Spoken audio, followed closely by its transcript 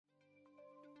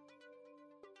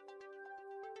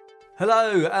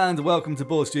Hello and welcome to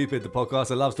Board Stupid, the podcast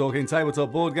that loves talking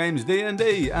tabletop board games,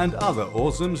 D&D and other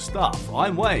awesome stuff.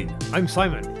 I'm Wayne. I'm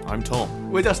Simon. I'm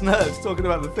Tom. We're just nerds talking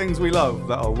about the things we love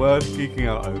that are worth geeking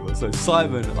out over. So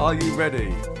Simon, are you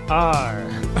ready? Arr.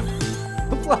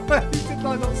 Why did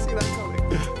I not see that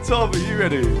coming? Tom, are you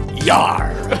ready?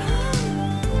 Yar!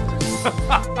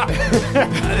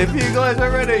 And if you guys are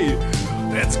ready,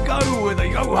 let's go with a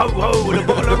yo-ho-ho and a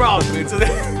bottle of rum into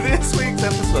this week's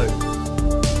episode.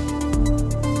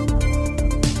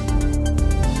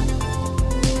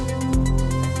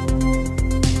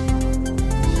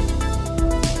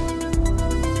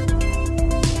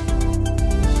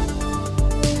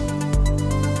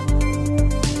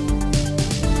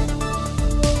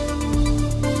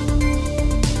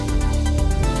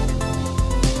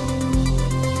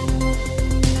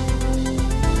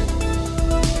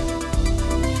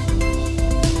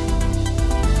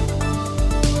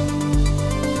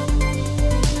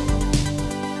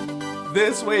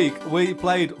 This week, we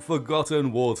played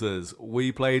Forgotten Waters.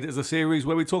 We played as a series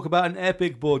where we talk about an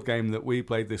epic board game that we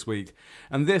played this week.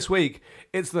 And this week,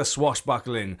 it's the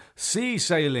swashbuckling, sea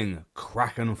sailing,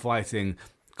 kraken fighting,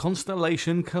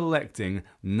 constellation collecting,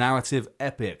 narrative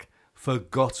epic,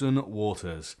 Forgotten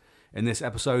Waters. In this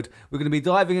episode, we're going to be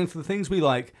diving into the things we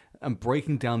like and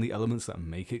breaking down the elements that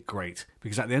make it great.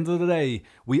 Because at the end of the day,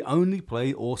 we only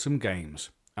play awesome games.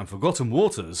 And Forgotten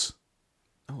Waters...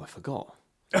 Oh, I forgot.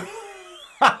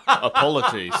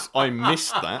 Apologies. I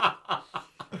missed that.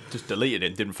 Just deleted it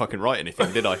and didn't fucking write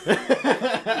anything, did I?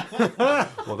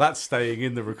 Well, that's staying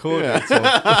in the recording.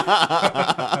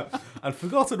 Yeah. And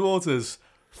Forgotten Waters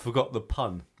forgot the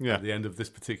pun at the end of this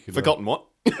particular... Forgotten what?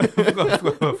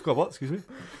 forgot what? Excuse me?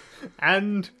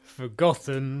 And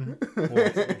Forgotten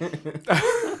Waters.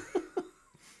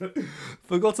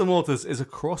 Forgotten Waters is a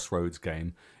crossroads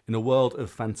game in a world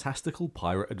of fantastical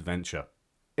pirate adventure.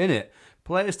 In it,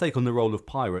 players take on the role of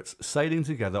pirates sailing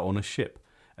together on a ship,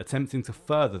 attempting to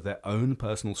further their own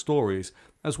personal stories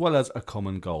as well as a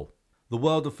common goal. The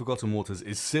world of Forgotten Waters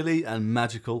is silly and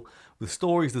magical, with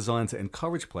stories designed to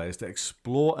encourage players to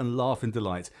explore and laugh in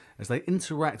delight as they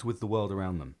interact with the world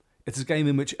around them. It's a game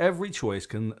in which every choice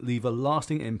can leave a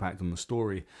lasting impact on the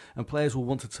story, and players will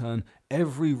want to turn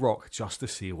every rock just to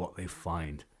see what they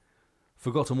find.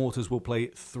 Forgotten Waters will play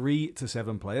 3 to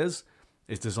 7 players.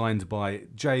 It's designed by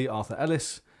J. Arthur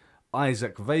Ellis,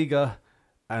 Isaac Vega,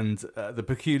 and the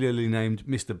peculiarly named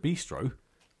Mr. Bistro.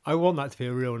 I want that to be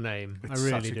a real name. It's I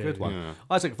really such a do. good one. Yeah.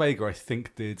 Isaac Vega, I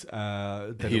think, did Dead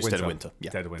of Winter. Dead of Winter.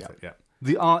 Yeah. Dead of Winter, yeah.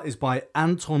 The art is by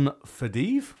Anton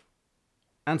Fadiv.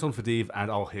 Anton Fadiv,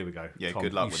 and here we go. Yeah, Tom,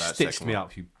 good luck you with that stitched second me one.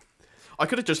 up. I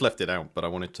could have just left it out, but I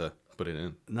wanted to put it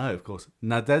in. No, of course.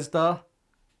 Nadezhda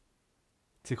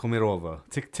Tikhomirova.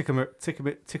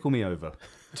 Tickle me over.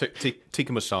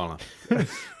 Tikka masala.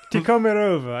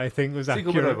 Tikhomirova, I think, was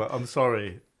accurate. Tikhomirova. I'm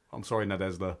sorry,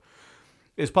 Nadezhda.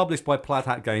 It's published by Plaid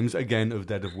Hat Games, again of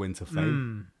Dead of Winter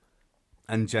fame,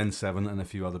 and Gen 7 and a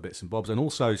few other bits and bobs, and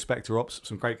also Spectre Ops,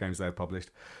 some great games they've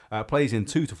published. Plays in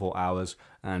 2 to 4 hours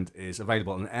and is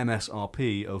available at an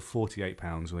MSRP of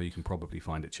 £48, where you can probably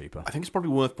find it cheaper. I think it's probably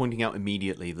worth pointing out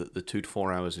immediately that the 2 to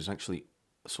 4 hours is actually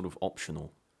sort of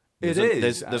optional.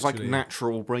 There's like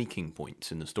natural breaking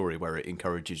points in the story where it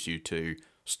encourages you to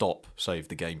stop, save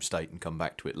the game state, and come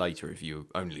back to it later if you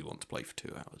only want to play for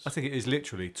 2 hours. I think it is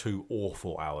literally 2 or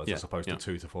 4 hours as opposed to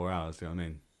 2 to 4 hours. Do you know what I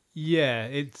mean? Yeah,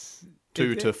 it's...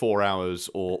 2 to 4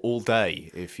 hours or all day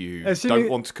if you don't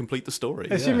want to complete the story.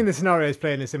 Assuming the scenario is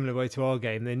playing a similar way to our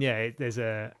game, then there's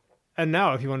a... And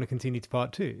now if you want to continue to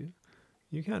part 2,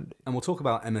 you can do. And we'll talk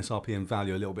about MSRP and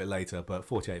value a little bit later, but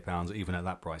 £48, even at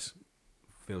that price,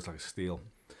 feels like a steal.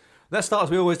 Let's start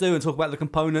as we always do and talk about the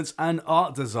components and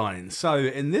art design. So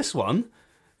in this one,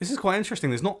 this is quite interesting.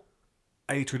 There's not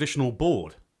a traditional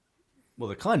board. Well,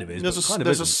 there kind of is.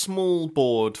 There's a small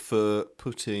board for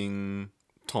putting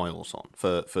tiles on,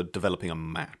 for developing a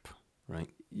map, right?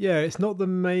 Yeah, it's not the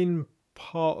main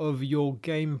part of your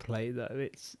gameplay, though.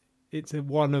 It's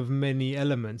one of many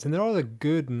elements, and there are a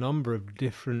good number of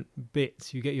different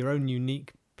bits. You get your own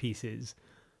unique pieces,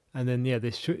 and then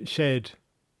this shared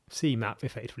sea map,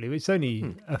 effectively, which is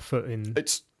only a foot in.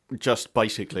 It's just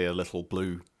basically a little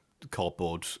blue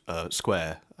cardboard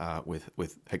square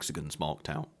with hexagons marked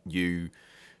out. You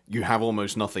have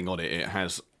almost nothing on it. It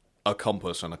has a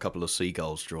compass and a couple of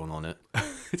seagulls drawn on it,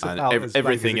 and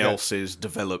everything else is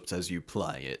developed as you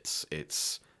play.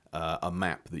 It's a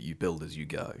map that you build as you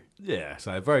go. Yeah,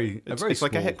 so it's small,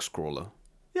 like a hex crawler.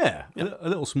 Yeah, a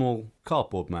little small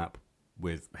cardboard map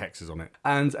with hexes on it,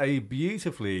 and a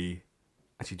beautifully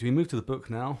Actually, do we move to the book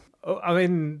now? Oh, I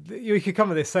mean, you could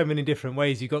come at this so many different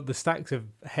ways. You've got the stacks of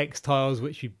hex tiles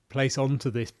which you place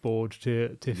onto this board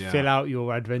to fill out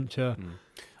your adventure.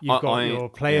 You've got your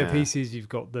player pieces. You've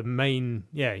got the main,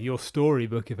 your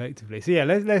storybook effectively. So yeah,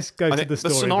 let's go to the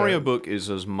story. The scenario book is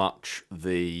as much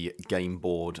the game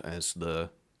board as the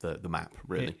map,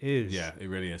 really. It is. Yeah, it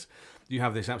really is. You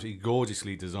have this absolutely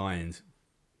gorgeously designed,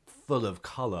 full of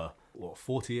colour,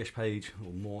 40-ish page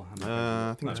or more?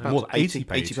 I think it's about more than 80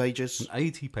 pages. An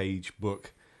 80-page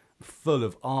book full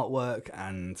of artwork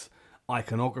and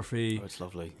iconography. Oh, it's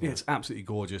lovely. Yeah. It's absolutely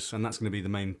gorgeous, and that's going to be the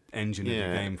main engine of the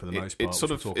game for the most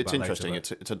part. It's interesting.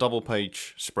 Later, it's a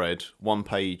double-page spread. One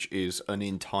page is an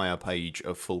entire page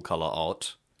of full-colour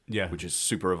art, which is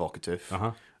super evocative.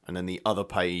 And then the other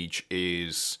page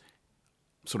is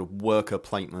sort of worker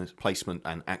placement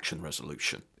and action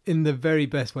resolution. In the very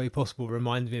best way possible,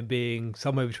 reminds me of being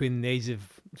somewhere between the ages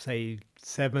of, say,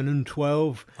 7 and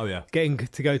 12. Oh, yeah. Getting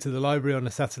to go to the library on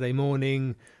a Saturday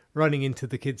morning, running into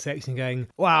the kids section going,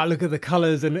 wow, look at the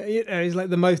colours. And it's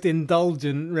like the most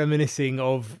indulgent reminiscing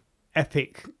of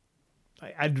epic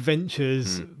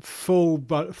adventures,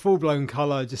 full-blown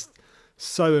colour, just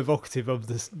so evocative of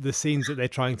the scenes that they're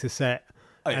trying to set.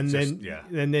 As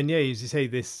you say,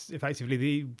 this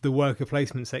effectively the worker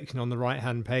placement section on the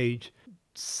right-hand page,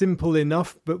 simple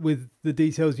enough, but with the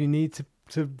details you need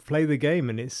to play the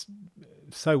game, and it's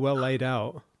so well laid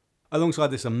out. Alongside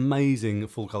this amazing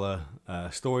full-colour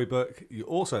storybook, you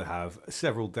also have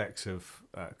several decks of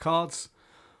cards,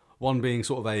 one being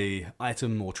sort of a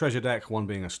item or treasure deck, one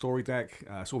being a story deck,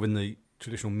 sort of in the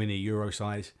traditional mini Euro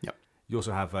size. Yep. You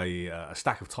also have a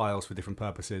stack of tiles for different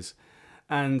purposes,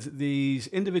 and these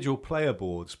individual player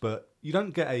boards, but you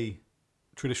don't get a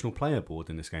traditional player board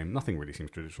in this game. Nothing really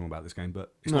seems traditional about this game,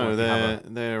 but it's not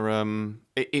like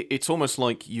it's almost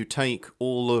like you take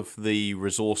all of the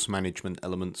resource management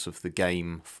elements of the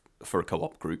game for a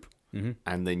co-op group,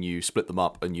 and then you split them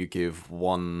up and you give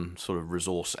one sort of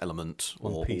resource element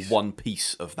or one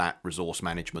piece of that resource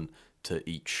management to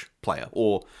each player,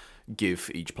 or give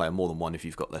each player more than one if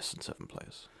you've got less than 7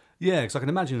 players. Yeah, because I can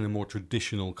imagine in a more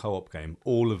traditional co-op game,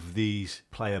 all of these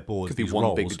player boards, could be these one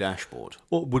roles, big dashboard,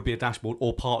 or would be a dashboard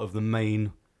or part of the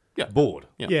main board.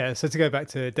 Yeah. So to go back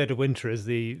to Dead of Winter as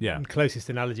the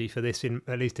closest analogy for this,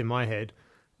 at least in my head,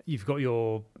 you've got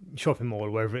your shopping mall,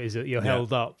 wherever it is that you're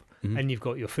held up, and you've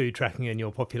got your food tracking and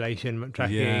your population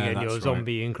tracking and your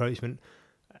zombie encroachment,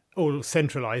 all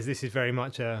centralised. This is very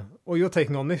much you're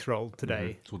taking on this role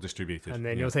today. It's all distributed. And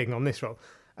then you're taking on this role.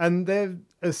 And they're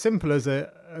as simple as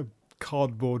a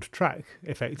cardboard track,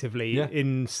 effectively,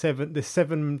 in 7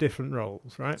 different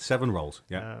roles, right? 7 roles,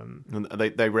 yeah. And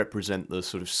they represent the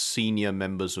sort of senior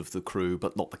members of the crew,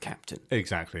 but not the captain.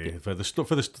 Exactly. For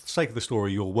the sake of the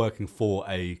story, you're working for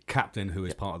a captain who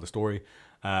is part of the story.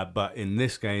 But in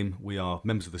this game, we are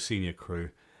members of the senior crew.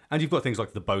 And you've got things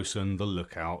like the bosun, the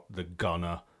lookout, the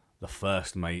gunner, the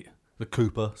first mate, the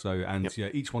cooper.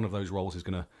 Each one of those roles is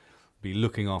going to be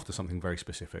looking after something very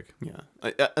specific. Yeah,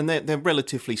 and they're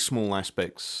relatively small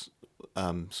aspects,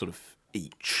 sort of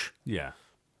each. Yeah,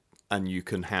 and you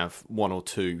can have 1 or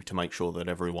 2 to make sure that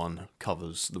everyone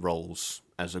covers the roles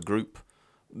as a group.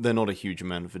 They're not a huge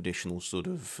amount of additional sort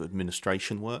of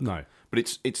administration work. No, but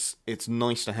it's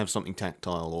nice to have something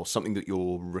tactile or something that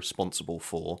you're responsible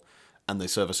for, and they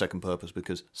serve a second purpose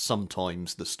because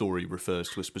sometimes the story refers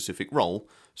to a specific role,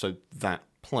 so that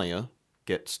player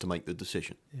gets to make the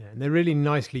decision. Yeah, and they're really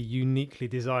nicely, uniquely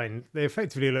designed. They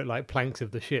effectively look like planks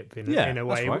of the ship in a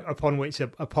way, right, upon which a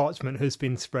parchment has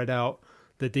been spread out,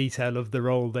 the detail of the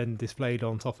role then displayed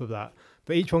on top of that.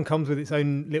 But each one comes with its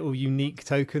own little unique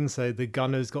token. So the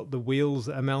gunner's got the wheels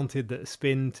that are mounted that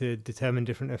spin to determine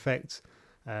different effects.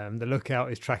 The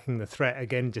lookout is tracking the threat,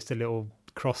 again, just a little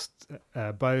crossed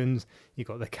bones. You've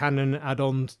got the cannon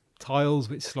add-on tiles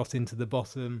which slot into the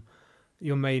bottom.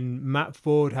 Your main map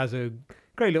board has a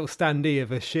great little standee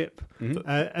of a ship.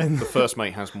 And the first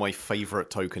mate has my favourite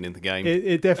token in the game.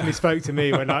 It definitely spoke to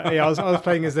me when I was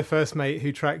playing as the first mate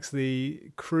who tracks the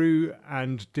crew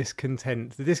and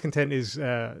discontent. The discontent is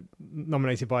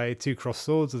nominated by 2 crossed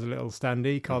swords as a little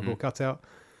standee, cardboard cutout.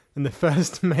 And the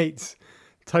first mate's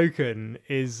token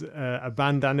is a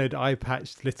bandanaed,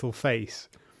 eye-patched little face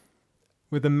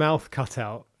with a mouth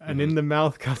cutout, and in the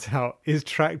mouth cutout is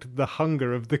tracked the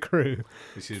hunger of the crew.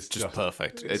 This is just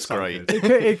perfect. It's so great.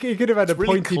 It could have had a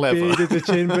really pointy clever. beard at the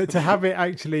chin, but to have it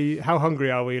actually, how hungry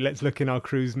are we? Let's look in our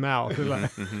crew's mouth.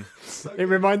 It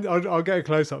reminds. I'll get a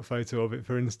close-up photo of it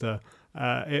for Insta.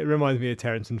 It reminds me of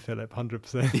Terrence and Phillip,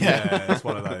 100%. Yeah, it's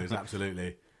one of those,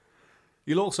 absolutely.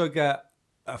 You'll also get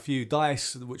a few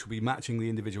dice which will be matching the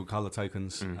individual color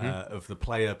tokens of the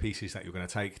player pieces that you're going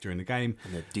to take during the game.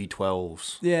 And the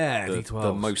D12s. Yeah, the, D12s.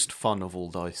 the most fun of all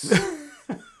dice.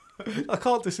 I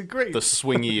can't disagree. The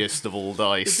swingiest of all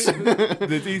dice.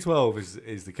 The D12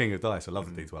 is the king of dice. I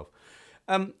love the D12.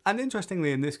 And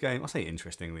interestingly, in this game, I say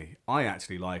interestingly, I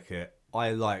actually like it.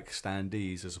 I like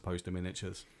standees as opposed to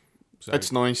miniatures. So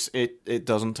It's nice. It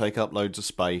doesn't take up loads of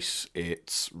space.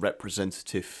 It's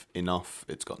representative enough.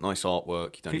 It's got nice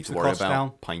artwork. You don't need Keeps to the worry cost about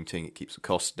down. painting. It keeps the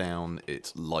cost down.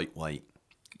 It's lightweight.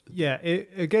 Yeah,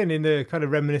 again, in the kind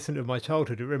of reminiscent of my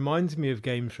childhood, it reminds me of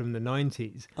games from the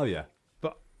 90s. Oh yeah.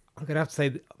 But I'm going to have to say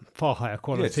that far higher Yeah,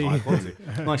 it's quality. high quality.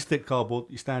 Nice thick cardboard.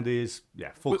 Your standees,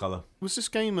 full colour. Was this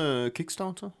game a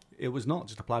Kickstarter? It was not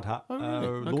just a plaid hat Oh,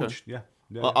 really? Okay. launch. Yeah.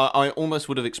 I almost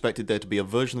would have expected there to be a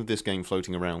version of this game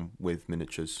floating around with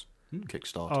miniatures.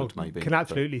 Kickstarted, maybe. Can but-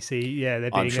 absolutely see, there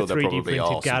I'm being sure a there 3D probably are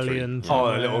printed some galleon. 3D. Oh, a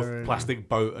somewhere little and- plastic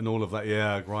boat and all of that.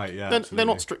 Yeah, right. Yeah, They're absolutely.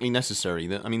 not strictly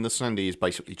necessary. I mean, the standee is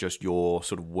basically just your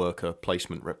sort of worker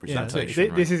placement Yeah, representation.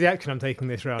 right? this is the action I'm taking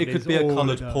this round. It could is be a all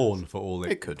coloured it does. pawn for all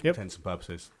It could. Yep. intents and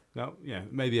purposes. No, yeah,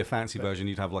 maybe a fancy version.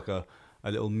 You'd have like a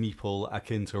little meeple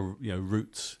akin to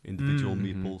roots, individual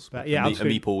meeples. But yeah, a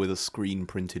absolutely, meeple with a screen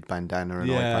printed bandana and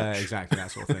eye yeah, patch. exactly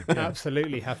that sort of thing. Yeah.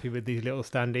 absolutely happy with these little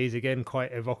standees. Again,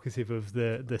 quite evocative of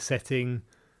the setting.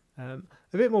 A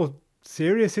bit more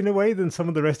serious in a way than some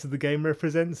of the rest of the game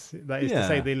represents. That is to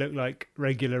say, Yeah. they look like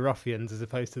regular ruffians as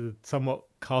opposed to the somewhat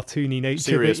cartoony nature.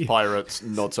 Serious that you- pirates,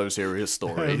 not so serious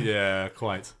story. Yeah,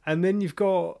 quite. And then you've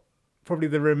got probably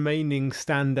the remaining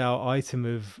standout item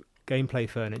of gameplay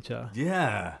furniture.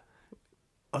 Yeah.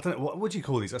 I don't know, what would you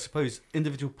call these? I suppose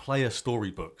individual player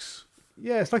storybooks.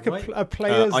 Yeah, it's like Right. a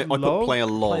player's I put log. player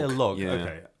log. Player log. Yeah.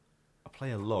 Okay. A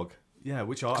player log. Yeah,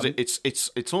 which are 'Cause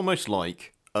it's almost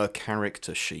like a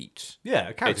character sheet. yeah,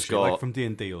 a character it's sheet, like got- from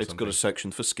D&D or It's something. got a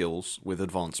section for skills with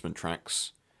advancement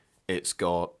tracks. It's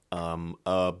got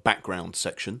a background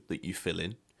section that you fill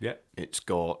in. Yeah. It's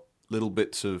got little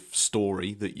bits of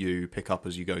story that you pick up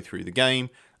as you go through the game,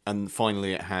 and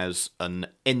finally it has an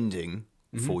ending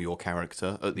for your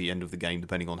character at the end of the game,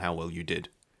 depending on how well you did.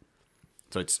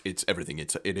 So it's everything.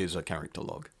 It is a character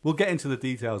log. We'll get into the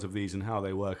details of these and how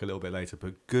they work a little bit later,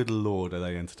 but good lord, are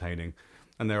they entertaining.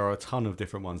 And there are a ton of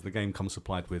different ones. The game comes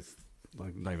supplied with, I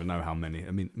don't even know how many.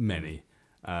 I mean, many.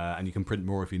 And you can print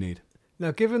more if you need.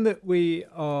 Now, given that we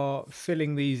are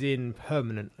filling these in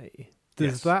permanently,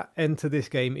 does Yes. that enter this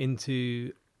game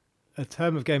into a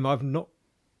term of game I've not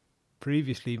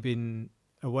previously been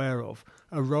aware of?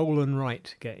 A roll and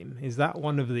write game. Is that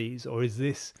one of these, or is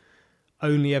this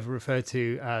only ever referred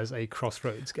to as a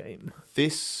Crossroads game?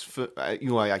 This,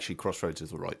 actually, Crossroads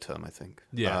is the right term, I think.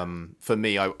 Yeah. For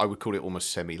me, I would call it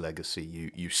almost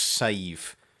semi-legacy. You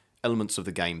save elements of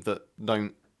the game that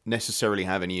don't necessarily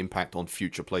have any impact on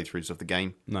future playthroughs of the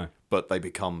game, No. but they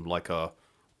become like a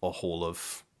hall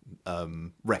of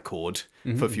record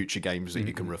for future games that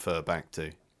you can refer back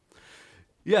to.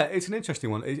 Yeah, it's an interesting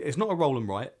one. It's not a roll and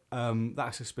write.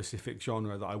 That's a specific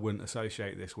genre that I wouldn't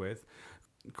associate this with.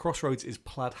 Crossroads is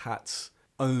Plaid Hat's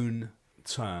own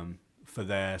term for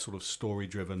their sort of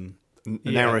story-driven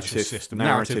Narrative system.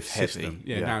 narrative system. heavy.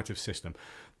 Yeah, narrative system.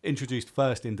 Introduced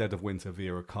first in Dead of Winter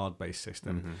via a card-based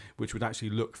system, which would actually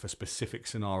look for specific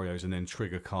scenarios and then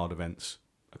trigger card events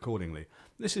accordingly.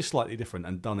 This is slightly different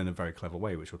and done in a very clever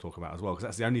way, which we'll talk about as well, because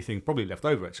that's the only thing probably left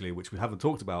over, actually, which we haven't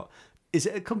talked about. Is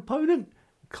it a component?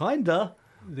 Kinda.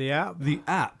 The app? The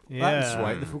app. That's Yeah.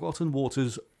 right, the Forgotten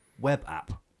Waters web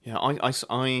app. Yeah,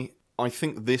 I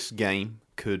think this game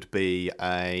could be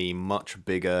a much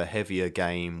bigger, heavier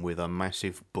game with a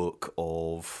massive book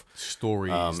of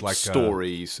Stories, like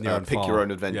stories. Near and Pick Far. your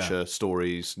own adventure Yeah.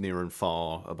 stories, near and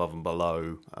far, above and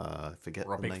below. Forget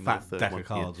Or a the big name fat of the third deck one. of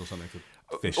cards or something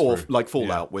to fish Or through. like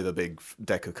Fallout with a big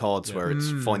deck of cards where it's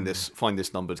Hmm. find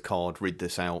this numbered card, read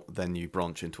this out, then you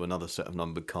branch into another set of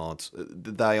numbered cards.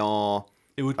 They are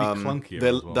It would be clunkier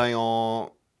they're- as well. They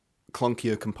are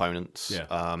clunkier components.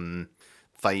 Yeah.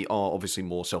 They are obviously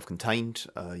more self-contained.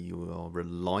 You are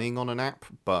relying on an app,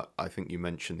 but I think you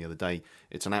mentioned the other day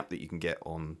it's an app that you can get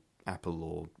on Apple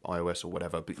or iOS or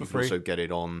whatever, but you can free. also get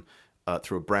it on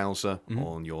through a browser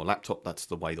on your laptop. That's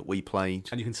the way that we played.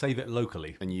 And you can save it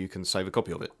locally. And you can save a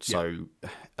copy of it. So,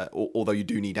 although you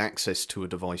do need access to a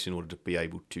device in order to be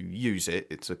able to use it,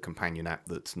 it's a companion app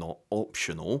that's not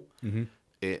optional.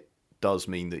 It does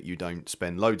mean that you don't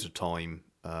spend loads of time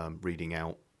reading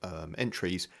out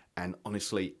entries, and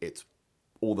honestly, it's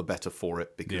all the better for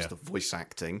it because Yeah. the voice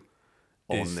acting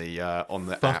Is on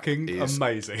the Fucking app is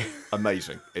amazing.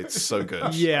 amazing. It's so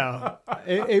good. Yeah,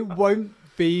 it won't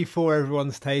be for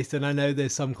everyone's taste, and I know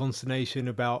there's some consternation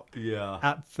about Yeah.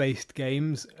 app-based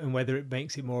games and whether it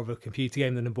makes it more of a computer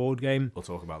game than a board game. We'll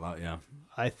talk about that, yeah.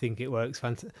 I think it works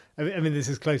fantastic. I mean, this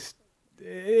is close,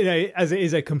 as it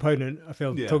is a component. I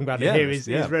feel Yeah. talking about Yeah, it here is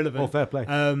relevant. Oh, fair play.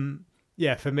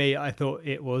 Yeah, for me, I thought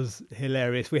it was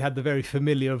hilarious. We had the very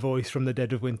familiar voice from the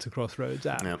Dead of Winter Crossroads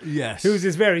app, Yeah. Yes. who's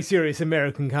this very serious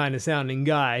American kind of sounding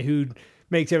guy who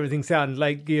makes everything sound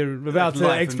like you're about to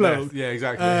Life and explode. death. Yeah,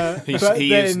 exactly.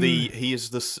 He is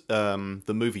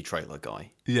the movie trailer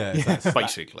guy, yeah, that's,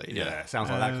 basically. yeah, sounds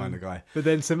like that kind of guy. But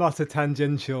then some utter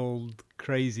tangential,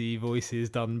 crazy voices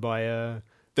done by a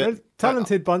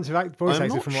talented bunch of voice I'm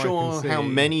actors. not From sure what I can see. how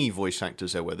many voice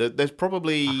actors there were. There's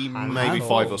probably maybe handful.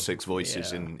 5 or 6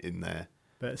 voices Yeah. in there.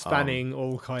 But spanning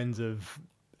all kinds of.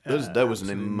 There was an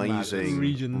absolute amazing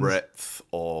regions. breadth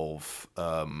of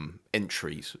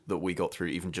entries that we got through,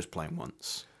 even just playing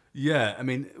once. Yeah, I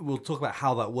mean, we'll talk about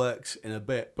how that works in a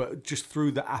bit, but just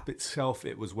through the app itself,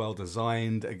 it was well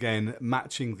designed. Again,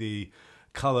 matching the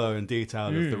color and detail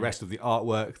of the rest of the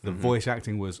artwork. The voice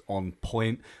acting was on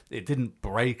point. It didn't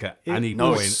break at any No,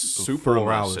 point. it's for super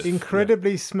 4 hours. immersive.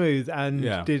 Incredibly smooth and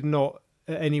Yeah. did not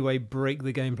in any way break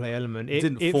the gameplay element. It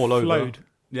didn't fall flowed. over.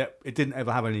 Yep, it didn't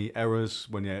ever have any errors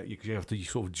when you have to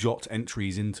sort of jot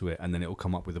entries into it, and then it will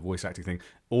come up with a voice acting thing.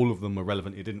 All of them were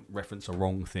relevant. It didn't reference a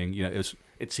wrong thing. You know,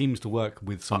 it seems to work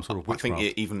with some sort of I think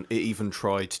witchcraft. it even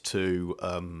tried to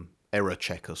error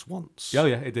check us once. Oh,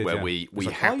 yeah, it did, Where yeah. we It's like, are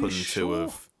you happened to sure?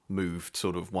 have moved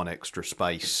sort of one extra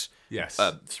space. Yes.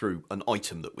 Through an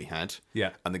item that we had.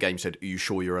 Yeah. And the game said, "Are you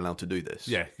sure you're allowed to do this?"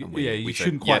 Yeah, And you said,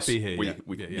 shouldn't quite "Yes, be here We, yet."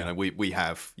 we, Yeah, You yeah. know, we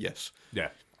have, yes. Yeah.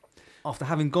 After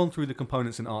having gone through the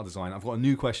components and art design, I've got a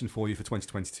new question for you for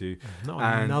 2022. Not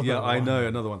and another yeah, I one. know,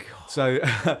 another one. So,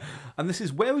 and this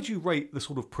is, where would you rate the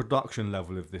sort of production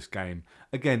level of this game?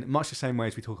 Again, much the same way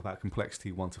as we talk about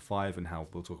complexity 1 to 5 and how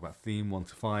we'll talk about theme 1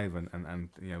 to 5 and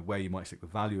you know, where you might stick the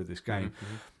value of this game.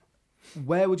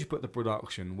 Where would you put the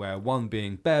production? Where 1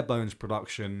 being bare bones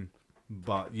production,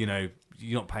 but you know,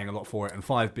 you're not paying a lot for it, and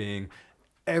 5 being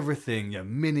everything, you know,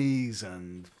 minis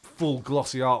and full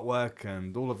glossy artwork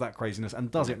and all of that craziness, and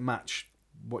does it match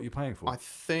what you're paying for? I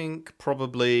think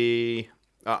probably...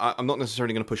 I'm not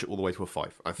necessarily going to push it all the way to a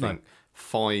 5. I think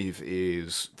 5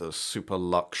 is the super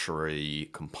luxury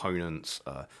components,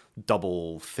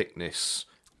 double thickness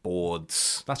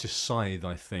boards. That's just Scythe,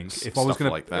 I think. If Stuff I was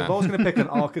going like to, that. if I was going to pick an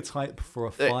archetype for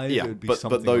a 5, Yeah, it would be but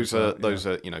something. those like are that, those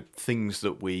yeah. are, you know, things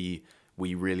that we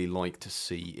really like to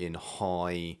see in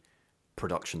high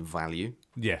production value.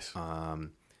 Yes.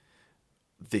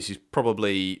 This is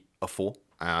probably a 4,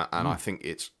 and I think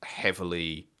it's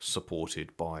heavily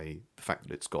supported by the fact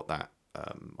that it's got that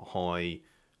high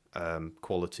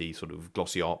quality sort of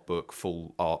glossy art book,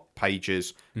 full art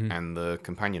pages, and the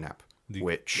companion app,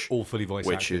 which all fully voice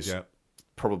acted. is Yeah.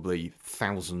 probably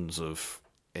thousands of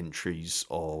entries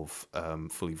of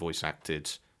fully voice acted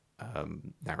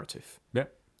narrative.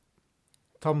 Yep.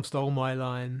 Tom stole my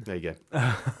line. There you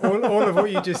go. all of what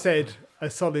you just said, a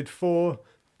solid 4.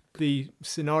 The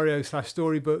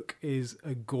scenario/storybook is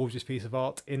a gorgeous piece of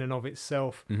art in and of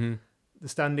itself. Mm-hmm. The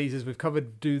standees, as we've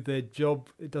covered, do their job.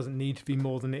 It doesn't need to be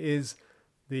more than it is.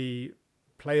 The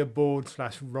player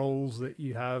board/roles that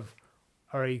you have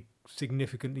are a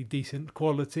significantly decent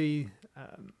quality.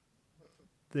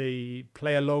 The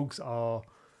player logs are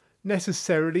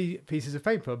necessarily pieces of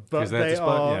paper, but 'Cause they're they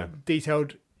are yeah.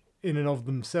 detailed in and of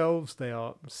themselves. They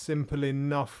are simple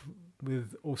enough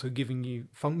with also giving you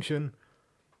function.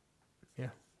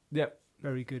 Yep.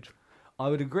 Very good. I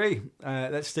would agree.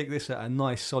 Let's stick this at a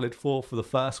nice solid 4 for the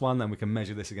first one, then we can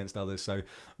measure this against others. So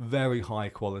very high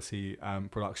quality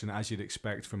production, as you'd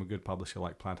expect from a good publisher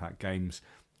like Plaid Hat Games.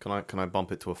 Can I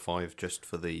bump it to a 5 just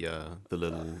for the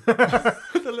little The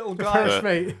little guy. First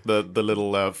mate. the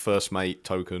little first mate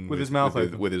token With his mouth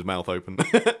open. with his mouth open?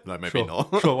 No, maybe Sure.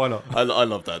 not. Sure, why not? I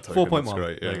love that token. 4.1. It's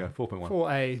great. There Yeah. you go, 4.1.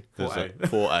 4A. There's 4A. a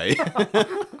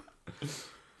 4A.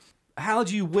 How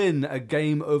do you win a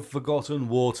game of Forgotten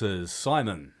Waters,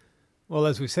 Simon? Well,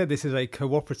 as we've said, this is a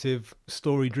cooperative,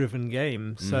 story-driven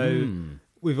game. So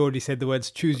we've already said the words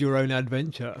choose your own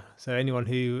adventure. So anyone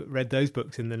who read those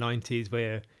books in the 90s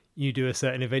where you do a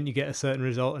certain event, you get a certain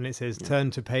result, and it says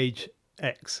turn to page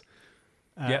X.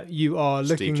 Yep. You are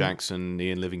looking... Steve Jackson,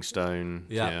 Ian Livingstone.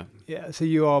 Yeah. Yeah, so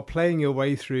you are playing your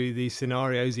way through these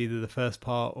scenarios, either the first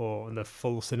part or the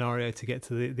full scenario to get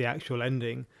to the actual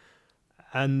ending.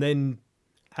 And then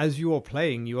as you are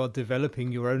playing, you are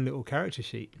developing your own little character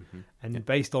sheet. And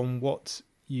based on what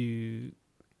you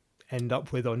end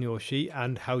up with on your sheet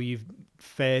and how you've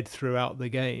fared throughout the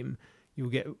game, you'll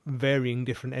get varying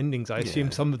different endings. I assume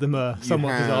Yeah. some of them are You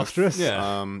somewhat have- disastrous.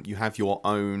 Yeah. You have your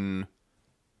own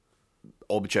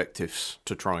objectives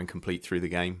to try and complete through the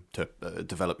game, to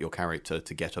develop your character,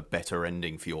 to get a better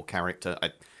ending for your character.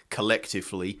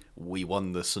 Collectively, we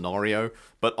won the scenario,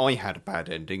 but I had a bad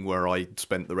ending where I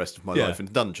spent the rest of my Yeah. life in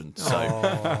a dungeon. So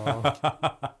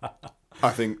Aw.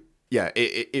 I think, yeah,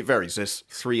 it varies. There's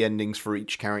 3 endings for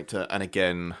each character, and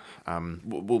again,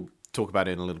 we'll talk about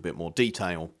it in a little bit more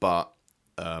detail, but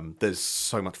there's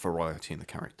so much variety in the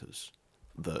characters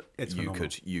that It's you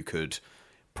phenomenal. could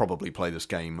probably play this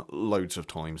game loads of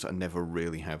times and never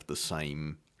really have the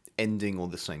same ending or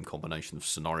the same combination of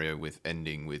scenario with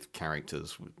ending with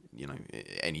characters, you know,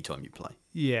 any time you play.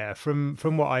 Yeah, from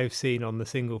what I've seen on the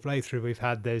single playthrough we've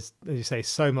had, there's, as you say,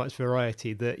 so much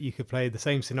variety that you could play the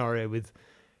same scenario with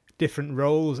different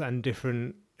roles and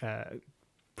different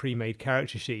pre-made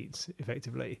character sheets,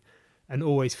 effectively, and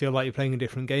always feel like you're playing a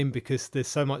different game because there's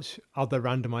so much other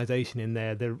randomization in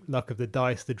there, the luck of the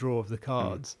dice, the draw of the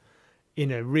cards,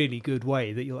 in a really good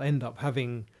way that you'll end up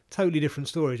having totally different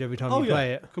stories every time you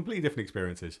play it. Completely different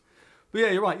experiences. But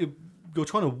yeah, you're right. You're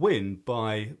trying to win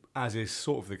by, as is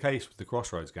sort of the case with the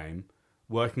Crossroads game,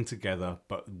 working together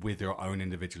but with your own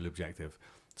individual objective.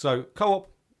 So co-op,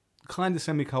 kind of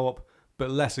semi-co-op,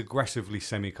 but less aggressively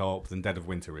semi-co-op than Dead of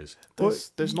Winter is.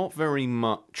 There's not very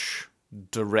much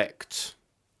direct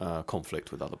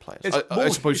conflict with other players. It's, I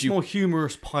suppose it's you more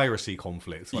humorous piracy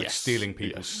conflict, like Yes, stealing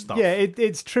people's stuff. Yeah,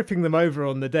 it's tripping them over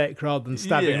on the deck rather than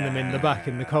stabbing them in the back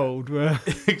in the Yeah. cold. Where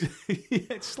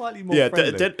It's slightly more Yeah,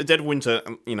 friendly. Dead of Winter,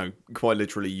 you know, quite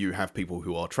literally you have people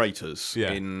who are traitors.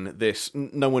 Yeah. In this,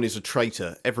 no one is a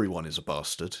traitor, everyone is a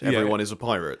bastard, Yeah. everyone is a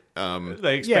pirate.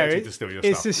 They expect you to steal your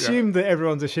it's stuff. Yeah. assumed that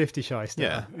everyone's a shifty shyster.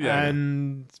 Yeah. Yeah.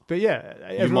 But yeah,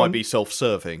 You everyone, might be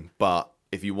self-serving, but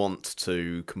if you want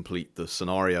to complete the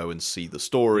scenario and see the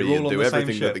story You're all and on do the same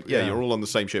everything, ship, that yeah. you're all on the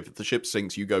same ship. If the ship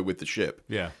sinks, you go with the ship.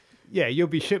 Yeah. yeah, you'll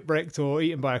be shipwrecked or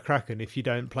eaten by a kraken if you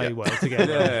don't play well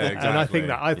together. Yeah, And I think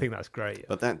exactly. that's great.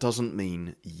 But that doesn't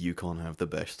mean you can't have the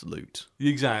best loot.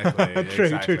 Exactly. True,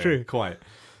 exactly. true. Quite.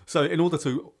 So, in order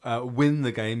to win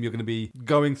the game, you're going to be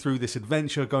going through this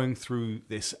adventure, going through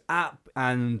this app,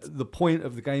 and the point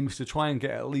of the game is to try and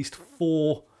get at least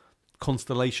 4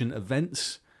 constellation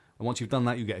events. And once you've done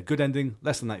that, you get a good ending.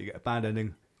 Less than that, you get a bad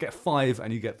ending. Get 5,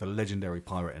 and you get the legendary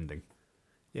pirate ending.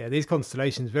 Yeah, these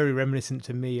constellations very reminiscent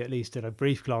to me, at least at a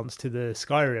brief glance, to the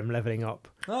Skyrim leveling up,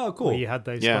 Oh, cool. where you had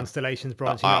those Yeah. constellations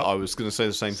branching out. I was going to say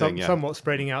the same thing. Yeah. Somewhat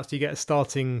spreading out, so you get a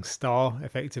starting star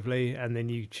effectively, and then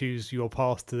you choose your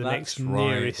path to the That's next right,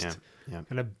 nearest Yeah.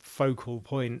 kind of focal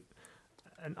point.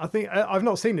 And I think I've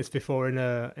not seen this before in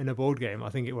a board game.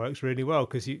 I think it works really well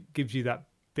because it gives you that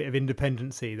bit of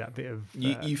independency, that bit of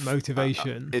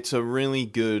motivation. It's a really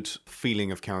good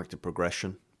feeling of character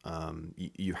progression.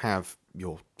 You have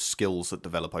your skills that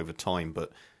develop over time,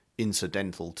 but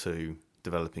incidental to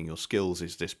developing your skills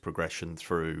is this progression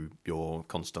through your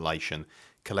constellation,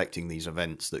 collecting these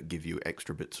events that give you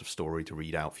extra bits of story to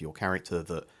read out for your character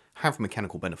that have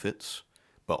mechanical benefits,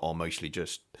 but are mostly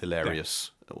just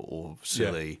hilarious or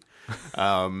silly.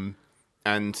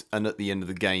 And at the end of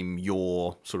the game,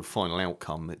 your sort of final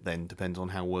outcome, it then depends on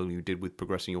how well you did with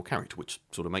progressing your character, which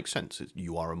sort of makes sense.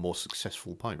 You are a more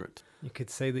successful pirate. You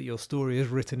could say that your story is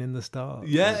written in the stars.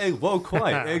 Yeah, well,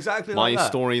 quite. Exactly My like that.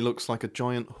 story looks like a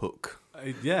giant hook.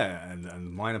 Yeah,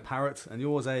 and mine a parrot, and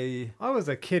yours a... I was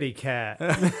a kitty cat.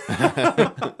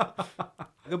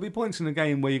 There'll be points in the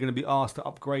game where you're going to be asked to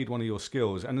upgrade one of your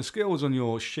skills, and the skills on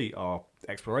your sheet are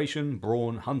exploration,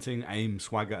 brawn, hunting, aim,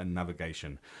 swagger, and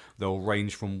navigation. They'll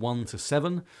range from 1 to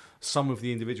 7. Some of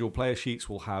the individual player sheets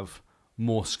will have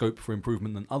more scope for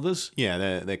improvement than others.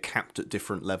 Yeah, they're capped at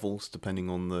different levels depending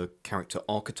on the character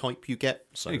archetype you get.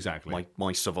 So Exactly.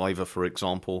 My survivor, for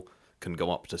example, can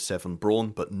go up to 7 brawn,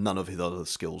 but none of his other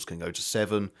skills can go to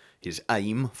 7. His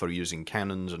aim for using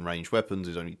cannons and ranged weapons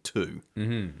is only 2.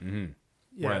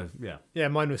 Yeah. Whereas, yeah. Yeah,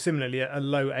 mine was similarly a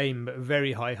low aim but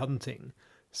very high hunting.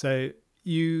 So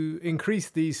you increase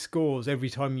these scores every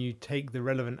time you take the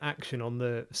relevant action on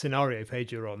the scenario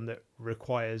page you're on that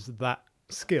requires that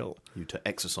skill. You to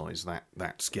exercise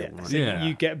that skill. Right? So Yeah.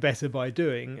 you get better by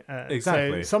doing.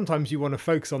 Exactly. So sometimes you want to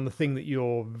focus on the thing that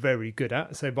you're very good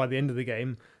at. So by the end of the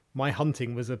game, my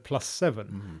hunting was a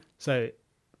 +7. So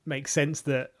makes sense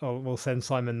that we'll send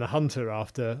Simon the Hunter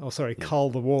after, Carl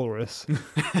the Walrus.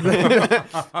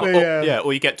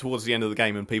 Or you get towards the end of the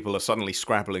game and people are suddenly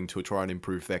scrabbling to try and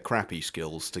improve their crappy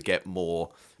skills to get more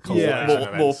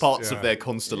parts of their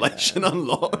constellation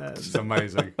unlocked. It's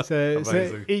amazing.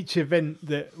 So each event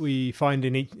that we find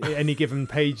in any given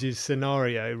page's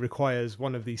scenario requires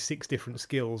one of these 6 different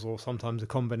skills, or sometimes a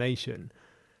combination.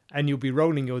 And you'll be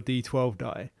rolling your D12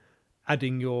 die,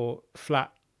 adding your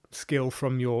flat skill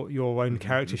from your own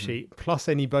character sheet, plus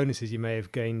any bonuses you may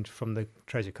have gained from the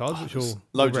treasure cards, which will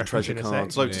loads of treasure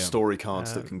cards, loads of story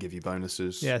cards that can give you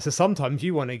bonuses. Yeah, so sometimes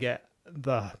you want to get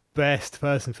the best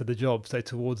person for the job. So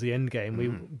towards the end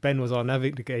game, Ben was our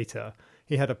navigator.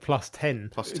 He had a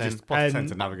 +10. +10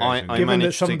 to navigation. Given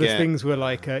that some of the things were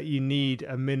like you need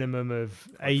a minimum of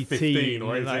 18 15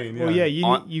 or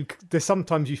 18. There's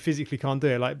sometimes you physically can't do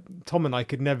it. Like Tom and I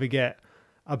could never get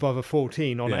above a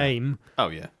 14 on aim. Oh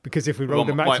yeah, because if we rolled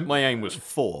the maximum, my aim was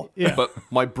 4, but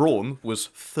my brawn was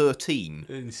 13.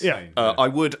 Insane. I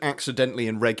would accidentally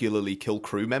and regularly kill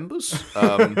crew members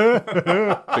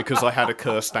because I had a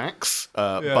cursed axe.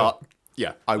 But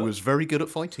yeah, I was very good at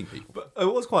fighting people. But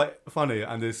it was quite funny,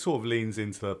 and it sort of leans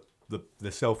into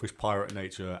the selfish pirate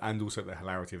nature and also the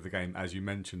hilarity of the game, as you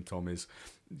mentioned, Tom, is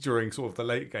during sort of the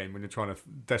late game when you're trying to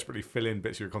desperately fill in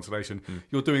bits of your constellation,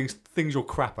 you're doing things you're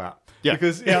crap at. Yeah.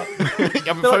 Because you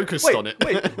haven't focused on it.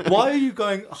 Wait, why are you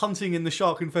going hunting in the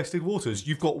shark-infested waters?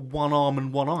 You've got one arm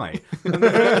and one eye.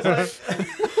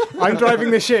 I'm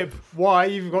driving the ship. Why?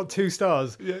 You've got 2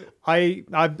 stars. Yeah.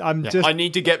 I'm just... I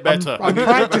need to get better. I'm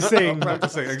practicing.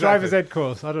 Exactly. Driver's ed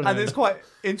course. I don't know. And it's quite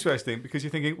interesting because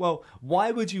you're thinking, well,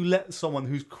 why would you let someone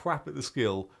who's crap at the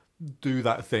skill do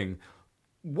that thing?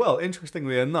 Well,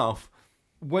 interestingly enough,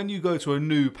 when you go to a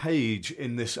new page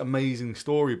in this amazing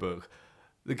storybook,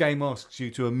 the game asks you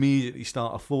to immediately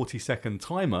start a 40-second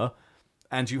timer,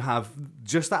 and you have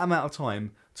just that amount of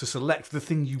time to select the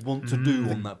thing you want to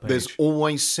do on that page. There's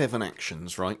always 7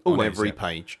 actions, right, on every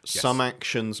page. Yes. Some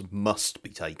actions must be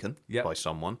taken by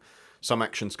someone. Some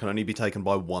actions can only be taken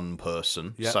by one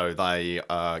person, so they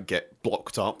get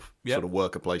blocked up, sort of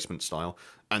worker placement style.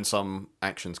 And some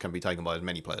actions can be taken by as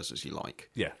many players as you like.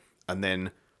 Yeah. And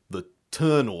then the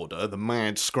turn order, the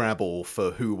mad scrabble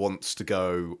for who wants to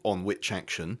go on which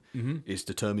action, is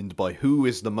determined by who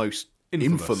is the most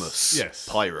infamous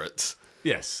pirate.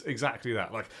 Yes, exactly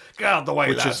that. Like, get out of the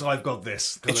way, lads, I've got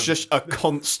this. It's just a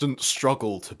constant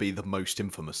struggle to be the most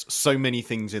infamous. So many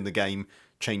things in the game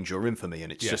change your infamy,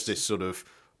 and it's just this sort of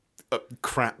a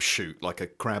crapshoot, like a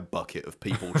crab bucket of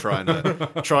people trying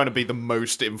to be the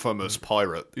most infamous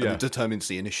pirate. And it determines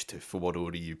the initiative for what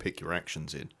order you pick your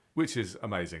actions in. Which is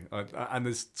amazing. And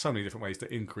there's so many different ways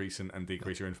to increase and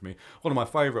decrease your infamy. One of my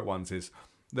favourite ones is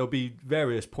there'll be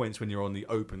various points when you're on the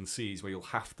open seas where you'll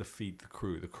have to feed the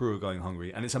crew. The crew are going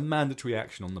hungry, and it's a mandatory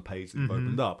action on the page that you've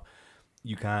opened up.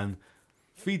 You can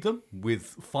feed them with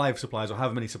 5 supplies or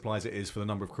however many supplies it is for the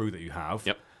number of crew that you have.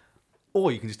 Yep. Or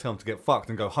you can just tell them to get fucked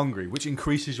and go hungry, which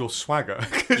increases your swagger.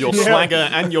 Your swagger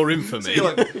and your infamy. So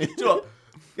you're like, do you know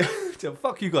what?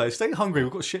 Fuck you guys, stay hungry,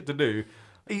 we've got shit to do.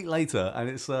 Eat later, and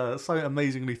it's so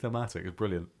amazingly thematic. It's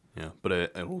brilliant. Yeah, but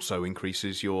it also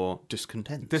increases your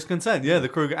discontent. Discontent, yeah, the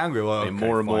crew get angry. Well, they're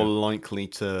more and more likely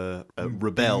to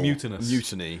rebel.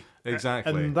 Mutiny.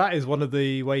 Exactly. And that is one of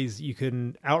the ways you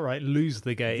can outright lose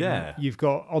the game. Yeah. You've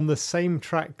got on the same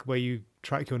track where you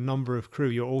track your number of crew,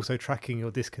 you're also tracking your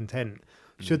discontent.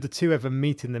 Should the two ever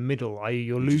meet in the middle, i.e.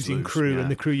 you're losing crew and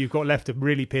the crew you've got left are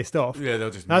really pissed off. Yeah, they'll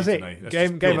just That's mutiny.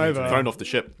 it. Game over. Thrown off the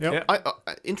ship. Yep. Yeah.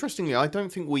 Interestingly, I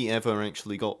don't think we ever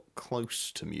actually got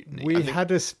close to mutiny. We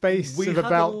had a space of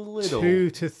about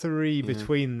 2 to 3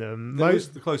 between them. That was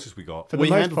the closest we got. We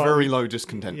had very low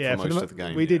discontent for most of the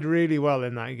game. We did really well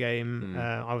in that game.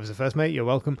 I was the first mate. You're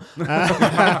welcome.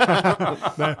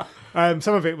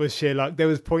 Some of it was sheer luck. There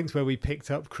was points where we picked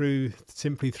up crew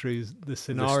simply through the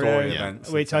scenario,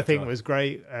 which I think was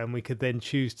great. And we could then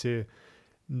choose to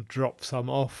drop some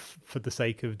off for the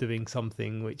sake of doing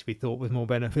something which we thought was more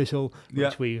beneficial,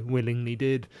 which we willingly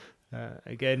did.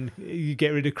 Again, you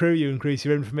get rid of crew, you increase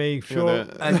your infamy, sure.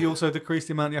 And you also decrease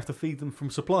the amount you have to feed them from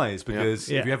supplies, because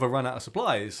if you ever run out of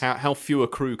supplies... How fewer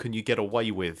crew can you get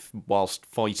away with whilst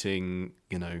fighting,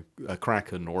 a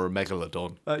Kraken or a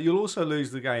Megalodon? You'll also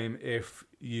lose the game if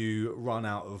you run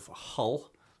out of hull.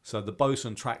 So the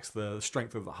bosun tracks the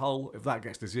strength of the hull. If that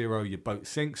gets to 0, your boat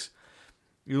sinks.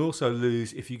 You'll also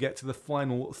lose if you get to the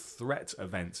final threat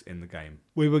event in the game.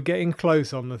 We were getting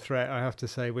close on the threat, I have to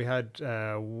say. We had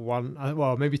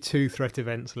maybe 2 threat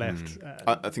events left.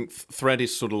 I think threat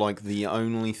is sort of like the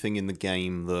only thing in the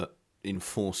game that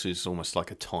enforces almost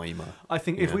like a timer. I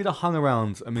think if we'd have hung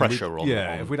around, Pressure on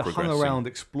if we'd have hung progressing. around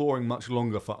exploring much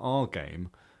longer for our game,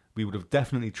 we would have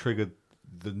definitely triggered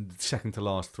the second to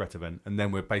last threat event, and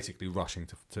then we're basically rushing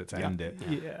to end it.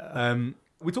 Yeah.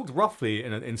 We talked roughly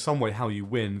in some way how you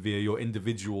win via your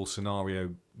individual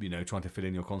scenario. Trying to fit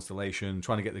in your constellation,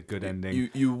 trying to get the good ending.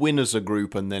 You win as a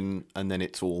group, and then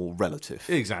it's all relative.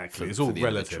 Exactly, it's all for the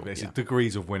relative. individual, It's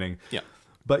degrees of winning. Yeah.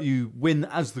 But you win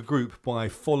as the group by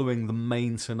following the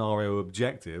main scenario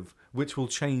objective, which will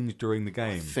change during the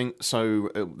game. I think so.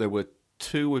 There were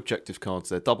 2 objective cards.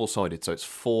 They're double-sided, so it's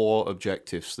 4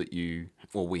 objectives that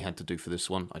we had to do for this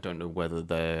one. I don't know whether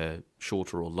they're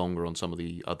shorter or longer on some of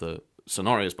the other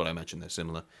scenarios, but I imagine they're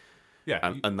similar.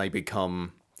 Yeah, And they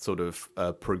become sort of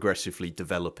progressively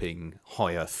developing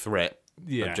higher threat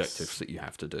objectives that you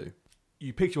have to do.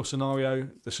 you pick your scenario.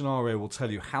 The scenario will tell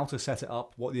you how to set it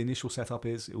up, what the initial setup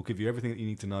is. It will give you everything that you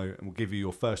need to know, and will give you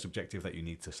your first objective that you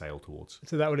need to sail towards.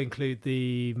 So that would include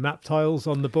the map tiles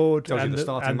on the board Tells you and the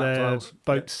starting map tiles.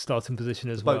 boat's starting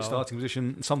position as well. Boat starting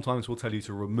position. Sometimes will tell you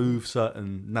to remove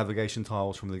certain navigation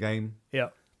tiles from the game. Yeah.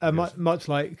 Yes. Much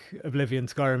like Oblivion,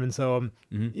 Skyrim, and so on,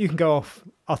 Mhm. you can go off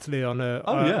utterly on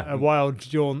a wild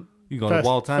jaunt. You got a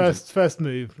wild tangent. First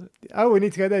move. Oh, we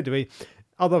need to go there, do we?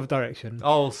 Other direction.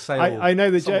 I'll sail. I know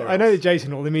that somewhere I know that else.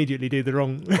 Jason will immediately do the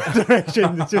wrong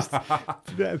direction, just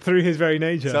through his very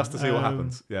nature. Just to see what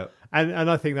happens. Yeah. And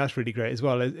I think that's really great as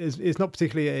well. It's not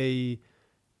particularly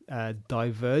a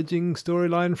diverging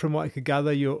storyline from what I could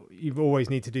gather. You always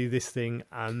need to do this thing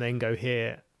and then go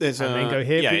here. Then go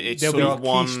here. Yeah, but it's there'll sort be- of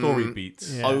one key story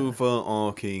beats. Yeah.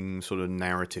 overarching sort of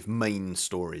narrative main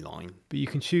storyline. But you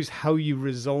can choose how you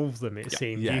resolve them, it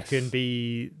seems. Yes. You can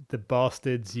be the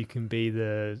bastards, you can be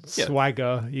the Yeah.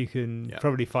 swagger, you can Yeah.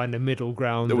 probably find a middle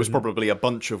ground. There was and- probably a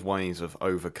bunch of ways of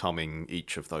overcoming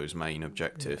each of those main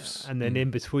objectives. And then in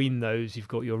between those, you've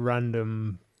got your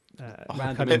random... Random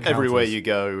kind of- encounters. Everywhere you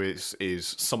go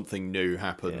is something new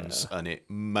happens, and it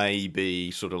may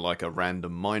be sort of like a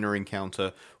random minor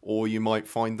encounter, or you might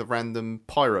find the random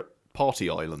pirate party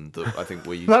island that I think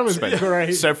we That was spent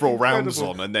great. several rounds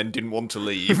Incredible. on and then didn't want to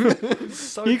leave.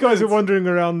 So you guys good. are wandering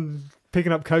around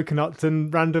picking up coconuts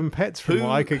and random pets from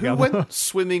what I could who gather. went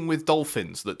swimming with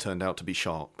dolphins that turned out to be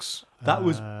sharks? That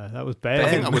was. That was Ben. I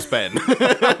think that was Ben.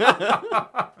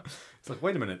 It's like,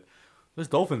 wait a minute. Those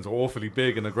dolphins are awfully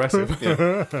big and aggressive.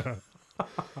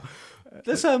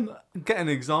 Let's get an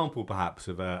example, perhaps,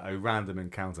 of a random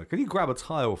encounter. Can you grab a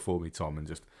tile for me, Tom, and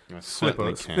just flip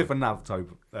certainly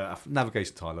a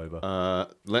navigation tile over?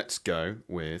 Let's go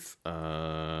with. Hang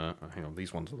on,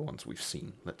 these ones are the ones we've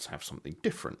seen. Let's have something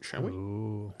different, shall we?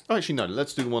 Ooh. Oh, actually, no.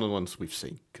 Let's do one of the ones we've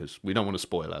seen because we don't want to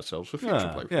spoil ourselves for future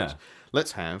Yeah, playthroughs. yeah.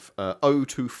 Let's have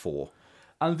 024.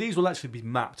 And these will actually be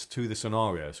mapped to the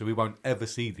scenario, so we won't ever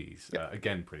see these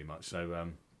again, pretty much. So,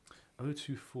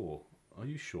 024. Are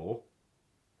you sure?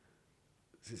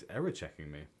 This is error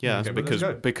checking me. Yeah, Okay, but let's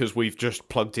go. because we've just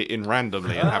plugged it in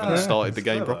randomly and haven't started the that's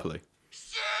game clever. properly.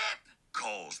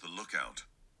 Calls the lookout.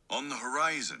 On the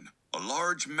horizon, a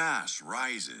large mass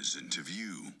rises into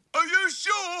view. Are you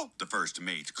sure? The first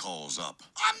mate calls up.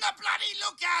 I'm the bloody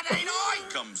lookout, ain't I?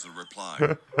 Comes the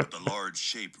reply. But the large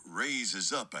shape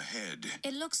raises up ahead.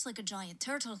 It looks like a giant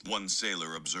turtle. One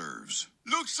sailor observes.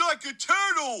 Looks like a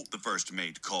turtle! The first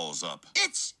mate calls up.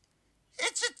 It's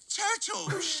a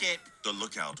turtle ship. The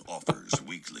lookout offers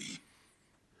weakly.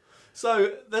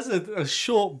 So there's a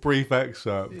short, brief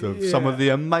excerpt of some of the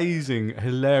amazing,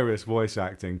 hilarious voice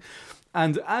acting.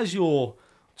 And as you're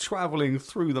traveling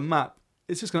through the map,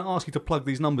 it's just going to ask you to plug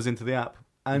these numbers into the app,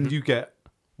 and you get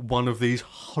one of these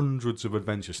hundreds of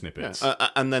adventure snippets.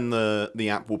 And then the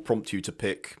app will prompt you to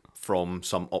pick from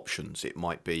some options. It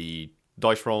might be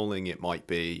dice rolling. It might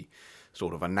be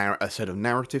sort of a set of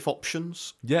narrative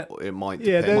options. Yeah. It might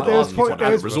Yeah, depend there was on point- what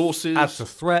there was- resources. Adds a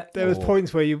threat. There was or-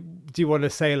 points where do you want to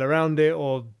sail around it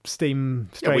or steam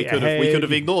straight we could ahead?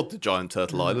 have ignored the giant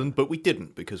turtle island, but we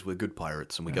didn't because we're good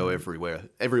pirates and we go everywhere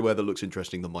that looks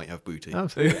interesting that might have booty.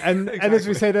 Absolutely. And as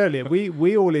we said earlier,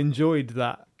 we all enjoyed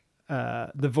that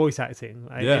the voice acting.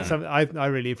 Yeah. I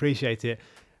really appreciate it.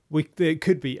 There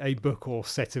could be a book or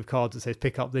set of cards that says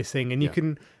pick up this thing, and you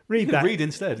can read can that read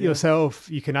instead, yeah. yourself.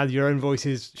 You can add your own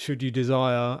voices should you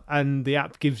desire, and the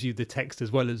app gives you the text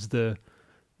as well as the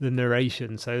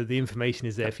narration, so the information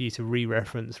is there for you to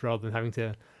re-reference rather than having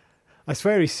to. I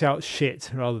swear he shouts shit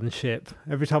rather than ship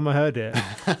every time I heard it.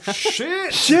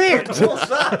 Shit! Shit! What's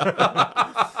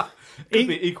that? Could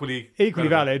be equally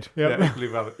valid. Yep. Yeah, equally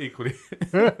valid.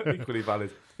 Equally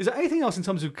valid. Is there anything else in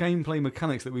terms of gameplay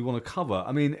mechanics that we want to cover?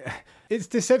 I mean, It's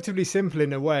deceptively simple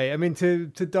in a way. I mean, to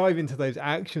dive into those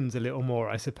actions a little more,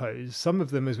 I suppose. Some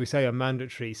of them, as we say, are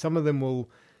mandatory. Some of them will...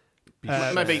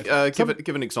 Maybe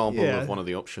give an example of one of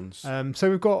the options. So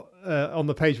we've got, on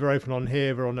the page we're open on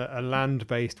here, we're on a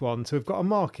land-based one. So we've got a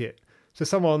market. So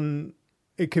someone...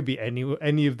 It could be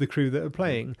any of the crew that are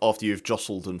playing. After you've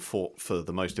jostled and fought for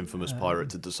the most infamous pirate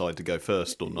to decide to go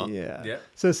first or not. Yeah.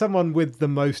 So someone with the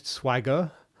most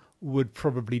swagger would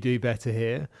probably do better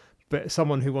here. But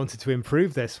someone who wanted to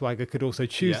improve their swagger could also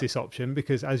choose this option,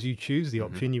 because as you choose the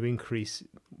option, you increase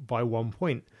by 1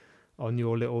 point on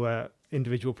your little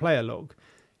individual player log.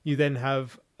 You then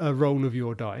have a roll of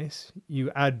your dice.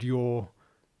 You add your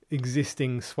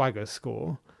existing swagger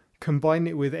score, combine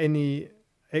it with any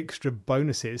extra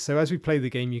bonuses. So as we play the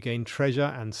game, you gain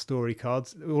treasure and story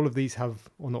cards. All of these have,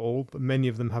 or not all, but many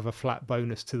of them have a flat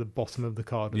bonus to the bottom of the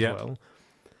card as well.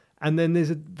 And then there's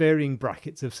varying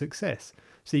brackets of success.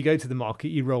 So you go to the market,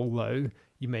 you roll low,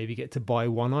 you maybe get to buy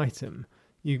one item.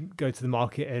 You go to the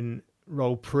market and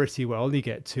roll pretty well, you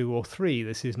get 2 or 3.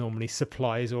 This is normally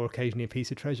supplies or occasionally a piece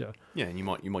of treasure. Yeah, and you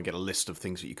might get a list of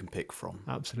things that you can pick from.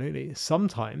 Absolutely.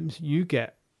 Sometimes you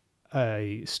get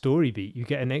a story beat, you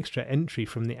get an extra entry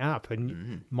from the app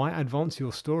and might advance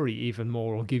your story even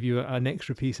more, or give you an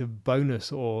extra piece of bonus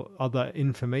or other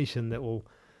information that will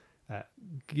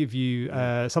give you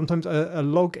sometimes a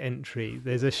log entry.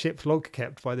 There's a ship's log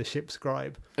kept by the ship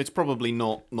scribe. It's probably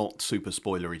not super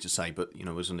spoilery to say, but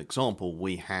as an example,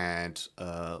 we had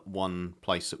one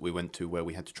place that we went to where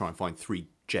we had to try and find 3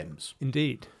 gems.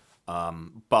 Indeed.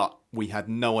 But we had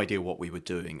no idea what we were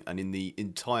doing, and in the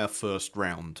entire first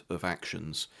round of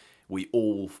actions, we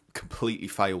all completely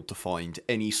failed to find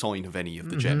any sign of any of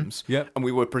the gems. Yep. And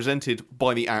we were presented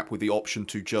by the app with the option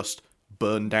to just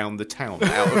burn down the town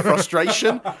out of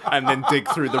frustration and then dig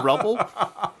through the rubble.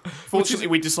 Fortunately,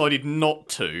 we decided not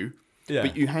to. Yeah.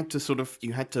 But you had to find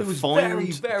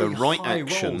very, very the right high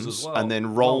rolls actions as well. and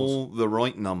then roll the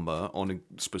right number on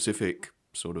a specific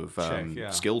sort of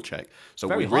skill check. So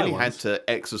Very we really high had ones. to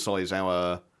exercise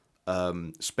our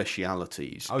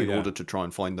specialities in order to try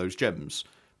and find those gems.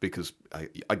 Because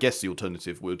I guess the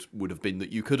alternative would have been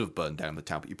that you could have burned down the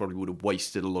town, but you probably would have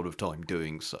wasted a lot of time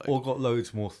doing so. Or got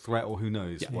loads more threat, or who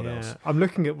knows what else. I'm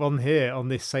looking at one here on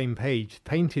this same page,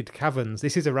 Painted Caverns.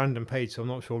 This is a random page, so I'm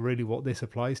not sure really what this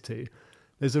applies to.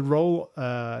 There's a roll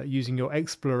using your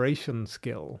exploration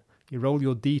skill. You roll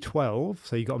your D12,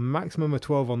 so you got a maximum of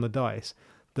 12 on the dice.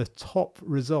 The top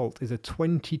result is a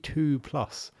 22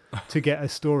 plus to get a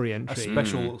story entry. A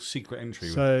special secret entry.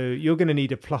 So you're going to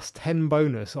need a plus 10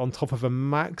 bonus on top of a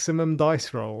maximum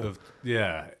dice roll.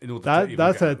 In order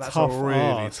that's a that's tough a really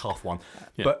ask. tough one.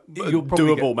 Yeah. But you'll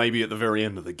doable probably maybe at the very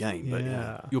end of the game.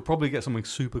 But you'll probably get something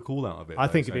super cool out of it. I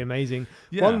think it'd be amazing.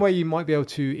 Yeah. One way you might be able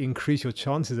to increase your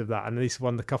chances of that, and this is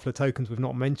one of the couple of tokens we've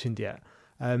not mentioned yet,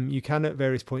 you can at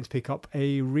various points pick up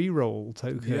a reroll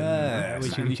token, Yes,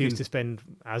 which you and can you choose can- to spend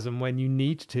as and when you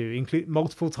need to, include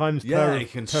multiple times Yeah, per, you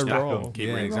can per stack roll. them. Keep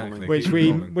Yeah, re-rolling. exactly. Which Keep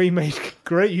we re-rolling. made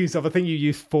great use of. I think you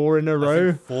used 4 in a I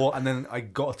row. think 4, and then I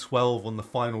got a 12 on the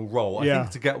final roll. I Yeah.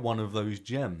 think to get one of those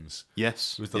gems.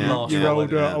 yes. It was the yeah. last You roll.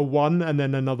 rolled a 1 and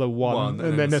then another 1, One,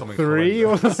 and then a something 3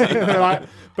 or horrendous. something. Like,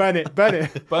 burn it. Burn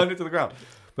it to the ground.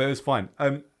 But it was fine.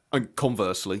 And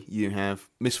conversely, you have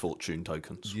misfortune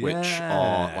tokens, which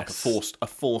are like a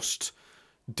forced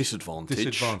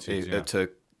disadvantage,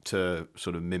 to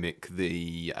sort of mimic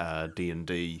the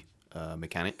D&D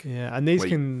mechanic. Yeah, and these where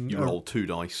can you roll 2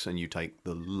 dice and you take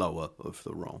the lower of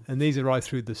the roll. And these arrive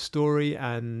through the story,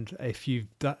 and if you've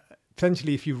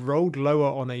potentially if you've rolled lower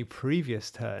on a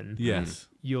previous turn, Yes.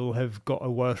 you'll have got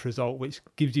a worse result, which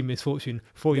gives you misfortune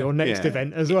for your next Yeah.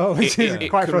 event as well, which is It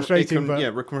quite can- frustrating. It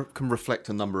can, but can reflect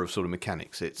a number of sort of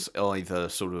mechanics. It's either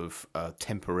sort of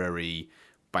temporary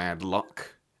bad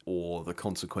luck, or the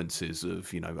consequences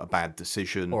of a bad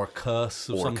decision, Or a curse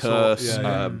of or some a curse. sort.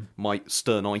 Yeah, yeah. My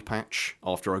stern eye patch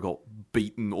after I got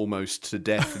beaten almost to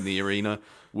death in the arena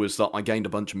was that I gained a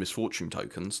bunch of misfortune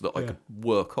tokens that I could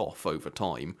work off over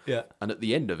time. Yeah. And at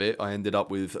the end of it, I ended up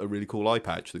with a really cool eye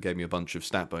patch that gave me a bunch of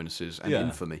stat bonuses and Yeah.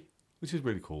 infamy. Which is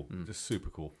really cool. Just super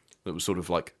cool. That was sort of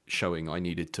like showing I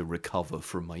needed to recover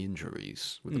from my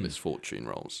injuries with the misfortune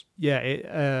rolls.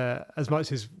 yeah, as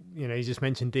much as you just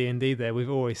mentioned D&D there, we've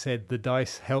always said the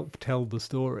dice help tell the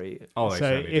story. Oh, they so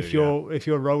certainly if do,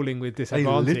 you're rolling with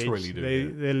disadvantage, literally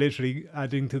do, they're literally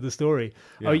adding to the story.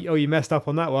 Yeah. Oh, you messed up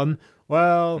on that one.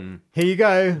 Well, here you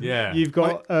go. Yeah. You've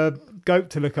got a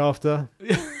goat to look after.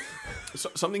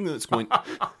 So, something that's quite...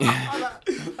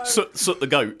 Soot the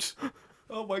goat.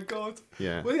 Oh my god.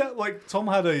 Yeah. Well, yeah, like Tom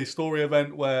had a story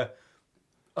event where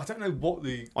I don't know what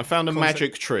the I found a concept-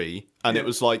 magic tree, and Yeah. it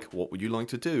was like, what would you like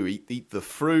to do? Eat the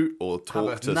fruit, or Have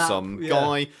talk a to nap, some yeah.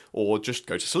 guy, or just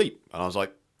go to sleep? And I was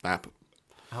like, nap.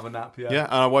 have a nap. Yeah,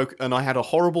 and I woke, and I had a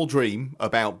horrible dream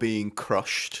about being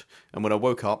crushed. And when I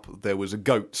woke up, there was a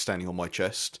goat standing on my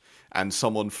chest, and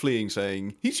someone fleeing,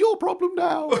 saying, "He's your problem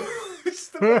now."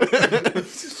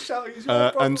 Just shouting, "It's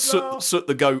your problem And now." Soot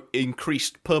the goat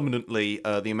increased permanently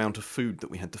the amount of food that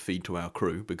we had to feed to our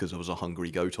crew because there was a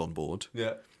hungry goat on board.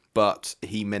 Yeah, But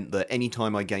he meant that any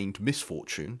time I gained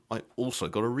misfortune, I also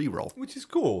got a reroll. which is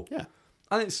cool. Yeah.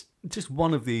 And it's just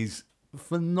one of these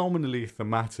phenomenally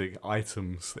thematic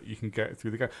items that you can get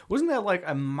through the game. Wasn't there like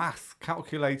a math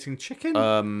calculating chicken?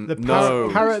 The No.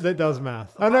 parrot that does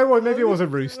math. I know. Well, maybe it was a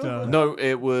rooster. No,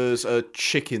 it was a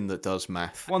chicken that does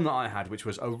math. One that I had, which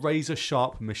was a razor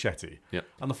sharp machete. Yep.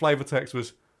 And the flavour text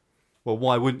was, well,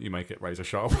 why wouldn't you make it razor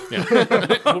sharp?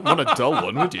 What a dull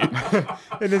one, would you?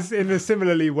 In a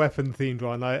similarly weapon-themed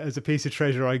one, as a piece of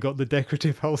treasure, I got the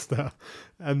decorative holster,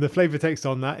 and the flavour text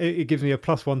on that, it gives me a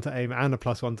 +1 to aim and a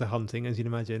 +1 to hunting, as you'd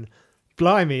imagine.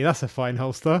 Blimey, that's a fine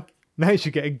holster. Now you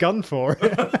should get a gun for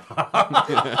it.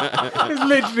 It's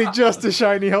literally just a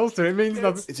shiny holster. It means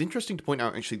nothing. It's interesting to point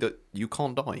out, actually, that you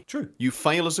can't die. True. You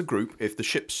fail as a group if the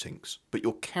ship sinks, but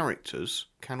your characters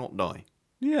cannot die.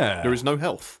 Yeah. There is no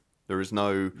health. There is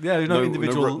no there's no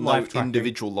individual life tracking.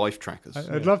 individual life trackers.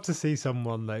 I'd love to see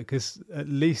someone, though, because at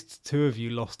least 2 of you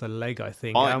lost a leg, I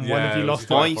think, and one yeah, of you it was lost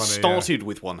quite a... I funny, started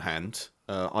with one hand.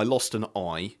 I lost an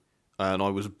eye, and I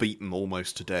was beaten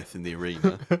almost to death in the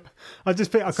arena. I just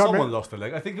think I can't Someone remember. lost a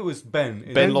leg. I think it was Ben.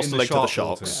 Ben lost a leg to the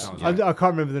Shark Sharks. Filter. I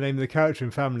can't remember the name of the character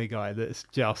in Family Guy that's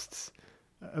just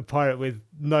a pirate with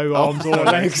no arms or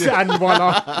legs and one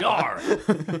arm. Yar!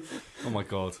 Oh my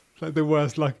god. Like the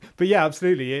worst luck. But yeah,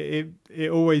 absolutely. It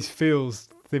always feels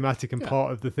thematic and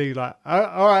part of the thing. Like,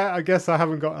 all right, I guess I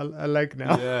haven't got a leg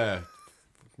now. Yeah.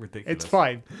 Ridiculous. It's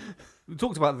fine. We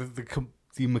talked about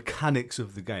the mechanics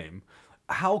of the game.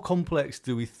 How complex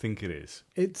do we think it is?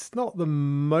 It's not the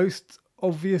most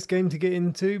obvious game to get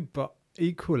into, but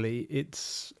equally,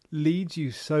 it leads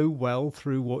you so well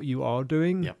through what you are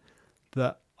doing Yep.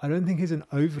 that I don't think it's an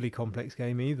overly complex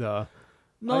game either.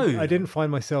 No. I didn't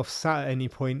find myself sat at any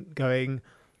point going,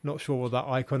 not sure what that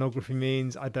iconography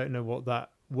means. I don't know what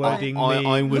that wording means.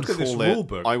 I would Look at this call it.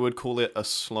 rulebook. I would call it a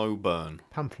slow burn.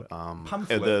 Pamphlet. Pamphlet,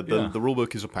 The yeah.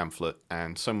 rulebook is a pamphlet,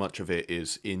 and so much of it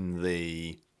is in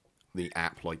the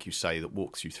app, like you say, that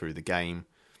walks you through the game.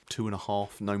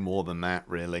 2.5, no more than that,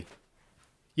 really.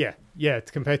 Yeah,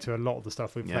 compared to a lot of the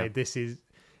stuff we've Yeah. played,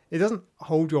 it doesn't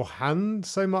hold your hand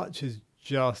so much as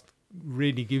just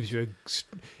really gives you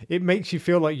it makes you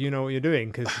feel like you know what you're doing,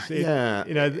 because Yeah.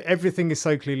 everything is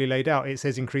so clearly laid out. It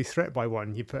says increase threat by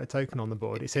 1, you put a token on the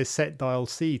board. It says set dial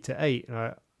C to 8.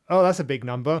 Oh, that's a big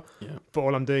number. Yeah. But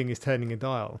all I'm doing is turning a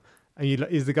dial. And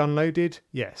is the gun loaded?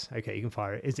 Yes. Okay, you can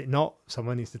fire it. Is it not?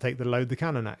 Someone needs to take the load the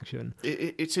cannon action.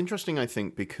 It's interesting, I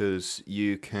think, because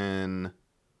you can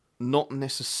not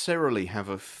necessarily have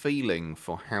a feeling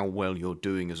for how well you're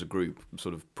doing as a group,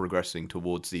 sort of progressing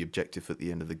towards the objective at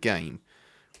the end of the game.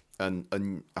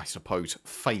 And I suppose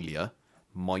failure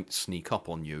might sneak up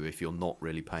on you if you're not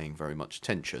really paying very much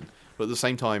attention. But at the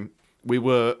same time, we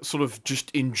were sort of just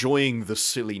enjoying the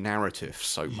silly narrative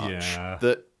so much Yeah.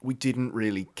 that we didn't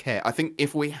really care. I think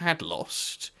if we had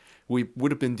lost, we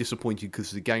would have been disappointed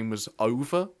because the game was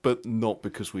over, but not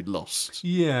because we'd lost.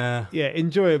 Yeah. Yeah,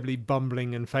 enjoyably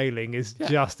bumbling and failing is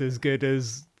just as good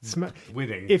as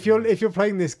Winning. if you're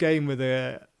playing this game with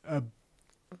a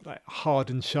like hard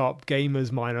and sharp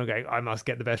gamer's mind, and going, I must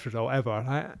get the best result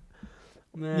ever.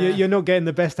 You're not getting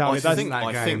the best out of it. I That's- think that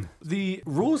I game. think- The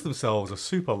rules themselves are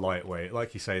super lightweight.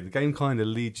 Like you say, the game kind of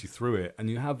leads you through it, and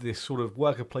you have this sort of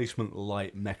worker placement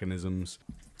light mechanisms.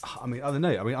 I mean, I don't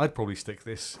know. I mean, I'd probably stick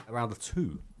this around a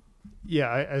 2.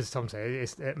 Yeah, as Tom said,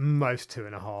 it's at most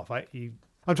 2.5.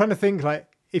 I'm trying to think, like,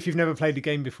 if you've never played a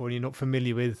game before and you're not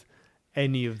familiar with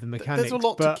any of the mechanics. There's a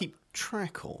lot but to keep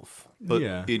track of, but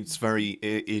Yeah.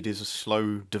 it is a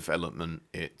slow development.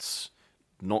 It's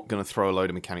not going to throw a load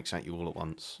of mechanics at you all at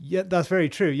once. Yeah, that's very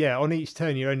true. Yeah, on each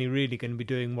turn, you're only really going to be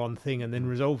doing one thing and then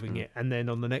resolving it. And then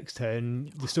on the next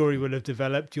turn, the story will have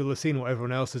developed. You'll have seen what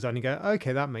everyone else has done and go,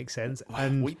 okay, that makes sense.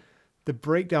 And the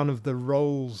breakdown of the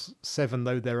roles, 7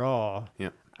 though there are, Yeah.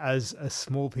 as a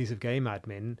small piece of game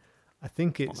admin, I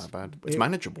think Not it's that bad. It's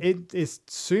manageable. It's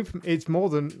super. It's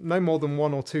no more than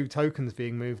 1 or 2 tokens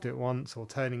being moved at once or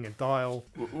turning a dial.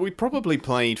 We probably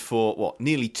played for,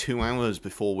 nearly 2 hours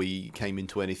before we came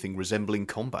into anything resembling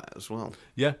combat as well.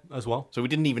 Yeah, as well. So we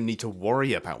didn't even need to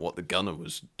worry about what the gunner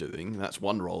was doing. That's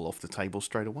one roll off the table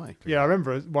straight away. Yeah, I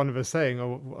remember one of us saying,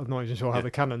 "Oh, I'm not even sure how the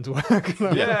cannons work."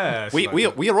 Yeah,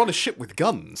 We are on a ship with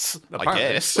guns, I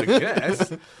guess. I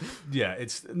guess. Yeah,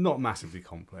 it's not massively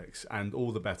complex, and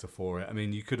all the better for it. I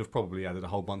mean, you could have probably added a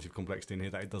whole bunch of complexity in here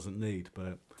that it doesn't need,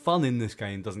 but fun in this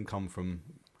game doesn't come from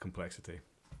complexity.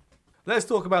 Let's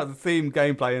talk about the theme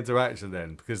gameplay interaction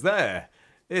then, because there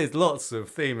is lots of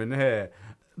theme in here.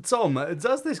 Tom,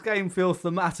 does this game feel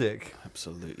thematic?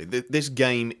 Absolutely. This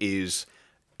game is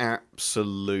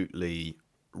absolutely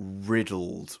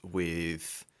riddled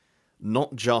with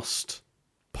not just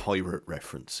pirate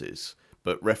references,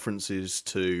 but references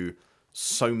to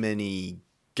so many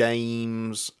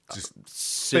games, Just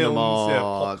cinema, films,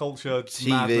 pop culture,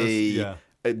 TV,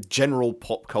 madness, general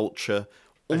pop culture.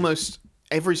 Almost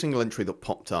every single entry that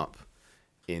popped up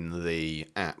in the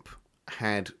app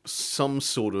had some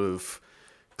sort of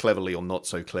cleverly or not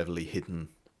so cleverly hidden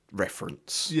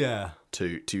reference Yeah.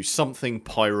 to something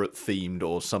pirate themed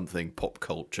or something pop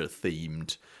culture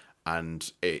themed,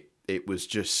 and it was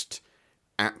just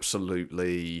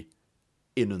absolutely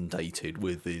inundated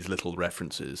with these little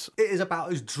references. It is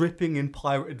about as dripping in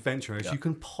pirate adventure as you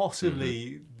can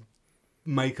possibly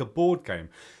make a board game.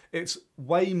 It's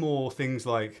way more things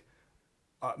like,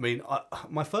 I mean,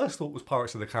 my first thought was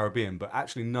Pirates of the Caribbean, but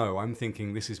actually no, I'm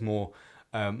thinking this is more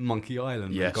Monkey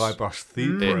Island and Guybrush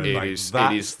Threepwood.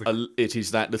 It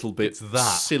is that little bit It's that.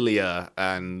 sillier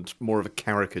and more of a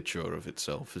caricature of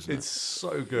itself, isn't It's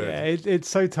so good. Yeah, it's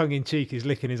so tongue in cheek. He's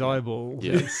licking his eyeball.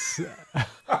 Yeah.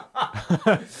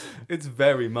 It's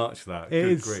very much that.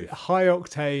 Good It's grief. high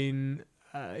octane.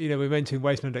 We mentioned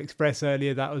Wasteland Express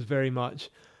earlier. That was very much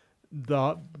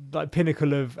the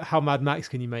pinnacle of how Mad Max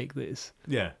can you make this.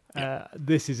 Yeah.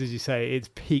 This is, as you say, it's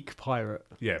peak pirate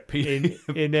Yeah.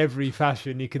 in every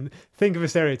fashion. You can think of a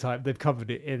stereotype. They've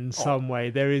covered it in some way.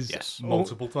 There is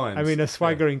multiple times. I mean, a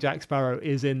swaggering Jack Sparrow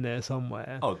is in there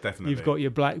somewhere. Oh, definitely. You've got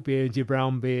your Blackbeards, your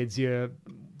Brownbeards, your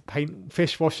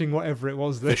fish washing, whatever it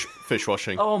was. Fish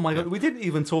washing. Oh my god, we didn't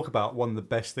even talk about one of the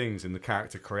best things in the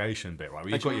character creation bit, right?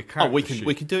 Where you've got your character sheet.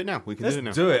 we can do it now.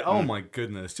 Let's do it. Oh my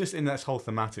goodness. Just in that whole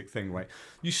thematic thing, right?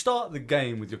 You start the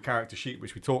game with your character sheet,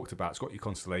 which we talked about. It's got your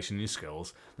constellation and your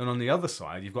skills. Then on the other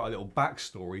side, you've got a little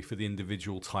backstory for the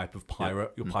individual type of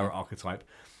pirate, your pirate archetype.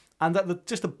 And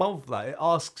just above that, it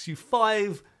asks you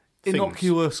 5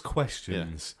 innocuous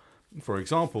questions. For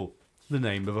example, the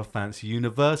name of a fancy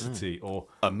university, or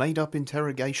a made-up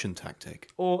interrogation tactic,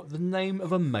 or the name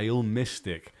of a male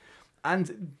mystic.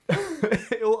 And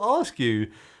it'll ask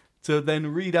you to then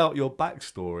read out your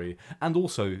backstory, and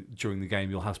also during the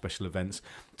game you'll have special events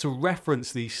to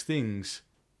reference these things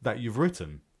that you've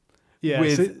written. Yeah,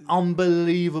 with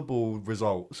unbelievable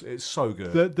results. It's so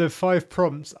good. The 5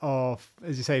 prompts are,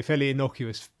 as you say, fairly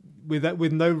innocuous, with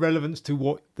no relevance to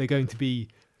what they're going to be.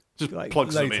 Just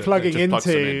plugs them in. Plugging Just plugs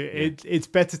them into in. It's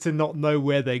better to not know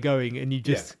where they're going, and you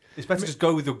just. It's better to just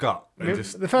go with your gut.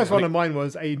 The first one of mine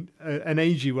was an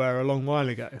age you were a long while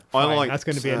ago. Fine, that's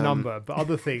going to be a number, but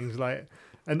other things like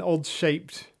an odd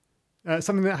shaped,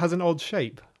 something that has an odd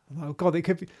shape. Oh God, it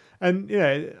could be. And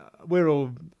we're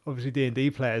all obviously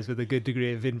D&D players with a good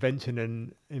degree of invention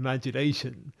and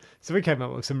imagination, so we came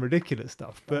up with some ridiculous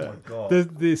stuff. But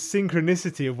the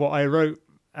synchronicity of what I wrote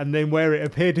and then where it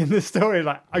appeared in the story,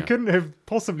 I couldn't have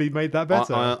possibly made that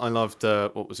better. I loved,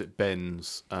 what was it,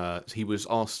 Ben's? He was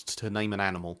asked to name an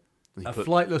animal.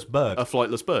 Flightless bird. A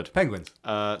flightless bird. Penguins.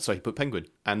 So he put penguin.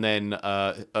 And then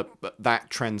that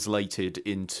translated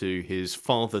into his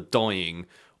father dying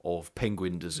of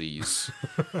penguin disease.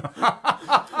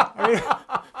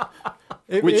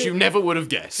 Which you never would have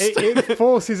guessed. It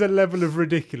forces a level of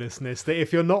ridiculousness that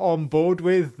if you're not on board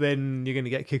with, then you're going to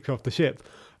get kicked off the ship.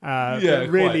 But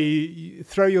really,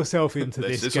 throw yourself into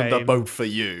this isn't game. the boat for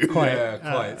you.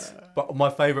 Quite. But my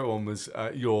favourite one was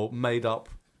your made-up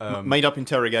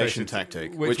interrogation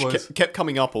tactic, which kept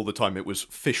coming up all the time. It was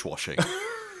fish washing.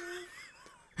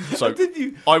 So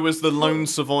I was the lone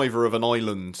survivor of an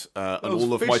island, and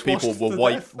all of my people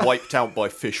were wiped out by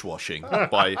fish washing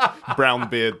by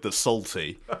Brownbeard the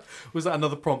Salty. Was that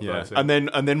another prompt? Yeah. And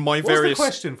then my What's various the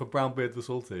question for Brownbeard the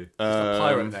Salty? Just a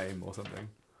pirate name or something.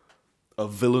 A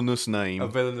villainous name.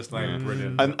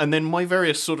 Brilliant. And then my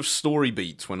various sort of story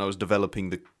beats when I was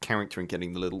developing the character and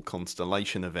getting the little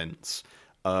constellation events,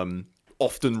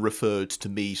 often referred to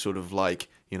me sort of like,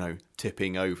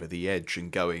 tipping over the edge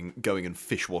and going and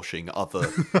fish washing other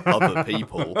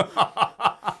people.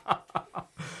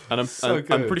 And I'm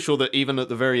pretty sure that even at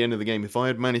the very end of the game, if I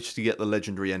had managed to get the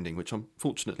legendary ending, which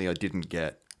unfortunately I didn't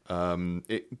get,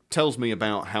 it tells me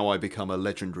about how I become a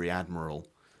legendary admiral.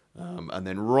 And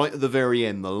then right at the very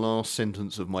end, the last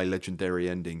sentence of my legendary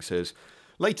ending says,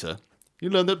 "Later, you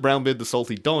learn that Brownbeard the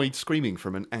Salty died screaming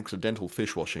from an accidental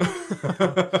fish washing."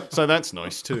 So that's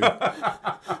nice too.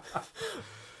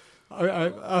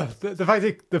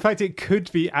 The fact it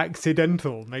could be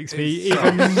accidental makes me It's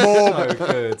even so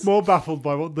good. more baffled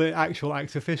by what the actual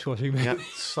act of fish washing means. Yeah.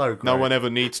 So great. No one ever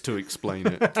needs to explain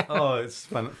it. Oh, it's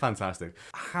fantastic.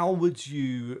 How would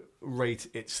you rate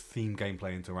its theme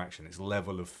gameplay interaction, its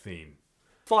level of theme?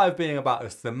 5 being about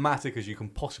as thematic as you can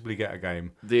possibly get a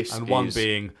game, and 1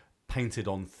 being painted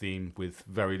on theme with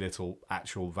very little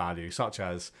actual value, such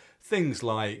as things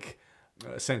like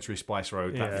Century Spice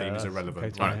Road. That theme is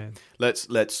irrelevant. Right. Let's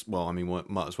we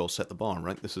might as well set the bar,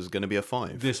 right? This is going to be a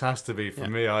 5. This has to be, for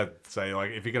me, I'd say,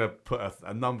 like, if you're going to put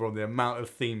a number on the amount of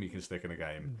theme you can stick in a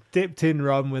game. Dipped in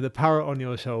rum with a parrot on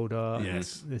your shoulder.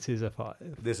 Yes. This is a 5.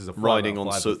 This is a 5 Riding out of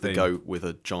on 5 Soot the theme. Goat with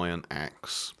a giant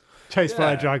axe. Chased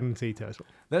by Yeah. a dragon sea turtle.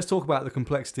 Let's talk about the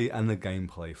complexity and the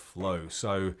gameplay flow.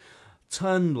 So,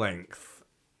 turn length.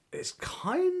 It's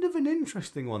kind of an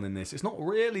interesting one in this. It's not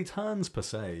really turns per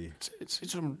se. It's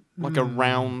like a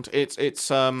round. It's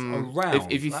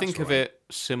round, If you that's think of right. it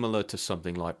similar to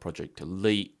something like Project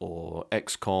Elite or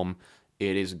XCOM,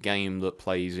 it is a game that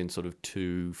plays in sort of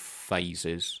 2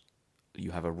 phases.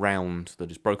 You have a round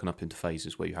that is broken up into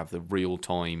phases where you have the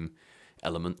real-time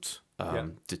element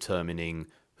determining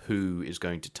who is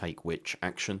going to take which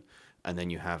action, and then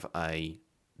you have a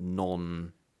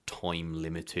non-time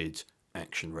limited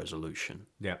action resolution,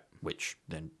 Yeah. which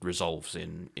then resolves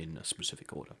in a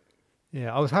specific order.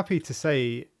 Yeah, I was happy to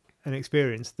say an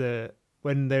experience that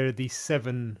when there are these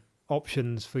 7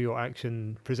 options for your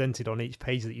action presented on each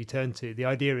page that you turn to, the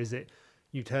idea is that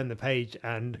you turn the page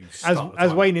and, start the as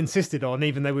timer. Wayne insisted on,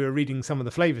 even though we were reading some of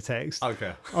the flavor text,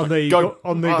 Okay. on the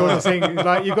gorgeous thing,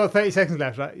 like, you've got 30 seconds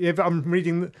left. Like, yeah, but I'm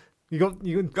reading. You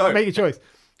can Go. make a choice.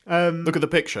 Look at the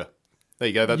picture. There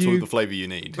you go. That's all the flavour you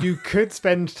need. You could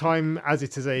spend time, as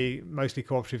it is a mostly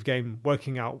cooperative game,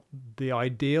 working out the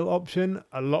ideal option.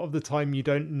 A lot of the time, you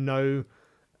don't know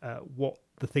what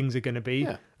the things are going to be.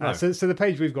 Yeah. No. So the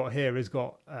page we've got here has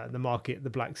got the market, the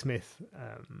blacksmith,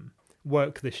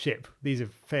 work the ship. These are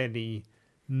fairly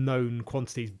known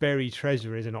quantities. Bury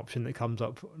treasure is an option that comes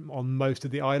up on most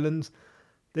of the islands.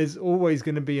 There's always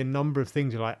going to be a number of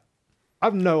things you're like, I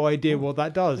have no idea what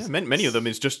that does. Yeah, many of them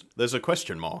is just there's a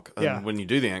question mark, and Yeah. when you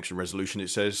do the action resolution,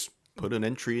 it says put an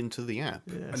entry into the app.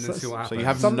 Yeah, And then see what happens. So you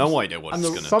have Some- no idea what and it's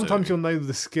going to do. sometimes you'll know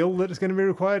the skill that is going to be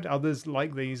required. Others,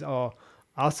 like these, are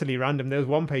utterly random. There was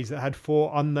one page that had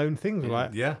 4 unknown things.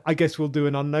 Like, Yeah. I guess we'll do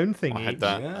an unknown thing. I had each.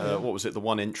 that. Yeah. What was it? The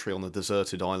one entry on the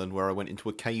deserted island where I went into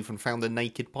a cave and found a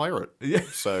naked pirate. Yeah.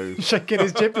 So Shaking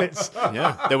his giblets.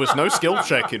 yeah, there was no skill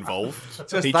check involved.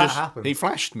 Just he that happened. he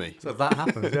flashed me. So that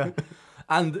happens, yeah.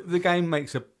 And the game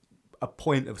makes a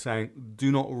point of saying,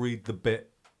 do not read the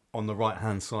bit on the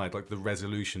right-hand side, like the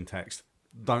resolution text.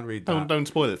 Don't read that. Don't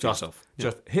spoil it for yourself.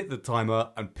 Just hit the timer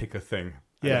and pick a thing.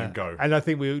 And Yeah, then go. and I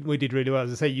think we did really well.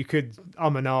 As I say, you could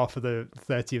and ah for the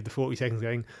 30 of the 40 seconds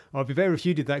going, I'd be very if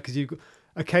you did that, because you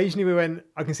occasionally we went,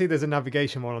 I can see there's a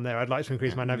navigation one on there. I'd like to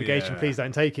increase my navigation. Yeah. Please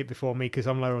don't take it before me because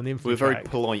I'm lower on the info We're very track.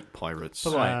 polite pirates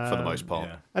for the most part.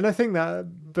 Yeah. And I think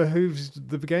that behooves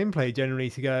the gameplay generally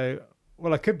to go,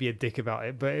 well, I could be a dick about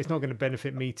it, but it's not going to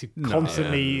benefit me to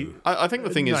constantly I think the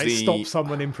thing is like, the stop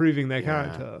someone improving their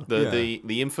character.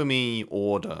 The infamy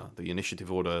order, the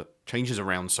initiative order, changes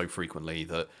around so frequently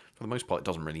that for the most part it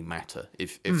doesn't really matter.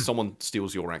 If someone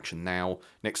steals your action now,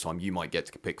 next time you might get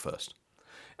to pick first.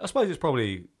 I suppose it's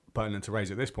probably pertinent to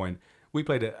raise at this point. We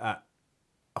played it at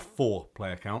a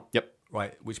 4-player count. Yep.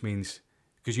 Right, which means,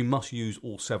 because you must use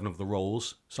all 7 of the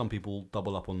roles, some people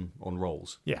double up on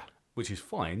roles. Yeah. Which is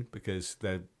fine because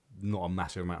they're not a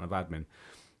massive amount of admin.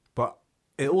 But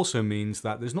it also means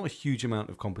that there's not a huge amount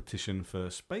of competition for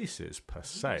spaces per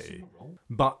se.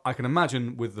 But I can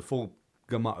imagine with the full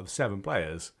gamut of 7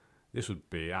 players, this would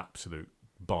be absolute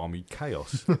balmy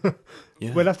chaos.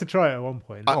 Yeah. We'll have to try it at one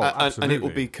point. Oh, and it will absolutely.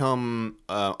 become,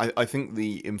 I think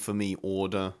the infamy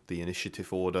order, the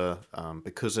initiative order,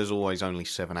 because there's always only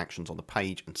 7 actions on the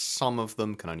page, and some of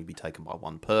them can only be taken by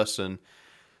one person,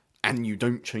 and you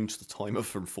don't change the timer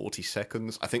from 40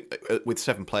 seconds. I think with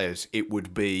 7 players, it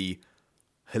would be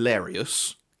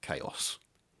hilarious chaos.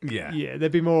 Yeah. Yeah,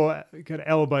 there'd be more kind of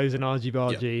elbows and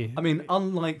argy-bargy. I mean,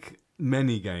 unlike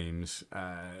many games,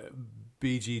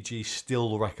 BGG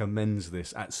still recommends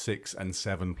this at 6 and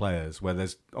 7 players, where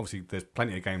there's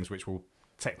plenty of games which will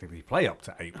technically play up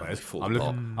to 8 players. I'm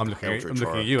looking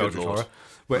at you, Eldritch Horror.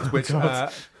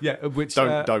 Which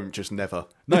don't just never.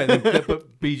 No,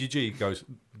 but BGG goes,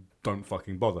 don't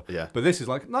fucking bother. Yeah. But this is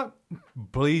like, no,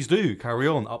 please do carry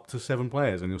on up to 7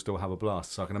 players, and you'll still have a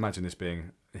blast. So I can imagine this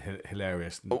being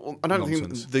hilarious. I don't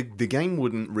nonsense. think the game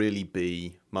wouldn't really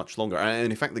be much longer,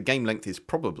 and in fact, the game length is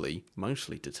probably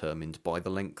mostly determined by the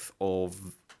length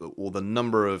of or the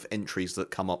number of entries that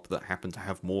come up that happen to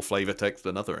have more flavor text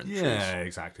than other entries. Yeah,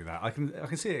 exactly that. I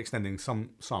can see it extending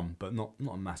some, but not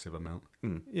a massive amount.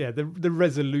 Yeah, the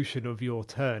resolution of your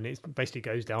turn, it basically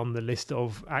goes down the list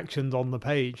of actions on the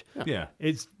page. Yeah.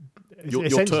 It's Your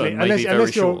essentially, turn may be very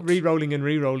unless you're short. re-rolling and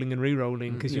re-rolling and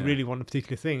re-rolling because you Yeah. really want a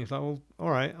particular thing. It's like, well,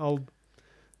 all right,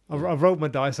 I've rolled my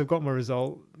dice, I've got my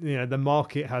result. You know, the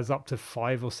market has up to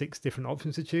 5 or 6 different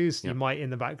options to choose. You might in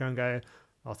the background go,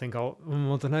 I don't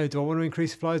know, do I want to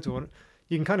increase supplies? Do I want...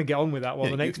 You can kind of get on with that while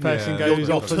the next person goes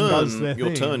off and does their Your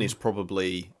thing. turn is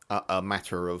probably a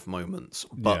matter of moments,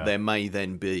 but there may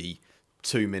then be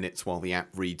 2 minutes while the app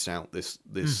reads out this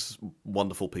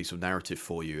wonderful piece of narrative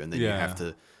for you, and then you have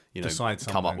to Decide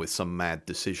come up something. with some mad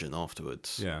decision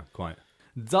afterwards. Yeah, quite.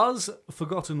 Does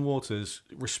Forgotten Waters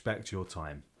respect your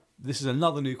time? This is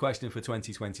another new question for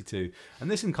 2022, and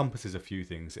this encompasses a few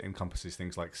things. It encompasses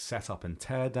things like setup and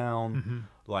teardown,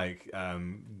 like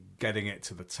getting it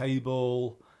to the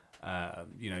table,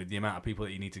 the amount of people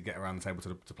that you need to get around the table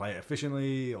to play it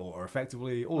efficiently or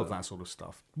effectively, all of that sort of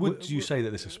stuff. Would you say that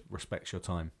this respects your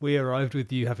time? We arrived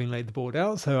with you having laid the board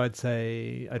out, so I'd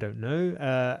say, I don't know.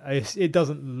 It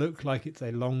doesn't look like it's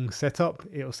a long setup.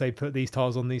 It'll say put these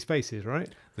tiles on these spaces, right?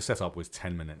 The setup was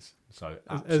 10 minutes, so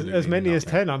as many as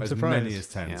 10, I'm surprised. As many as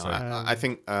 10. Yeah, So I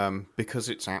think because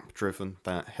it's app driven,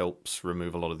 that helps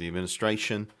remove a lot of the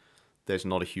administration. There's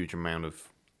not a huge amount of,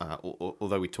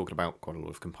 although we talked about quite a lot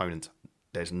of components,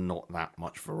 there's not that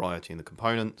much variety in the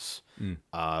components.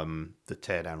 The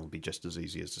teardown will be just as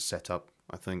easy as the setup,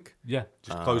 I think. yeah,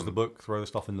 just close the book, throw the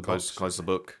stuff in the box. Close the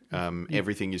book.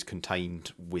 Everything is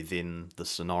contained within the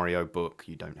scenario book.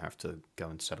 You don't have to go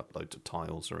and set up loads of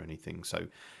tiles or anything. So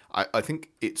I think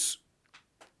it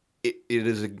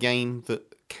is a game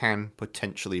that can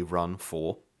potentially run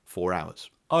for 4 hours.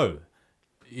 Oh,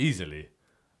 easily.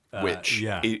 Which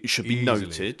it should be easily.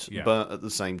 noted, Yeah. but at the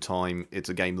same time, it's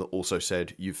a game that also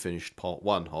said you've finished part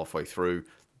 1 halfway through.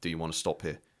 Do you want to stop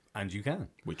here? And you can.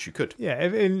 Which you could. Yeah,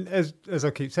 as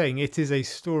I keep saying, it is a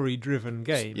story-driven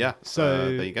game. Yeah.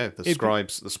 So there you go. The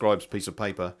scribe's piece of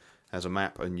paper has a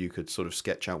map, and you could sort of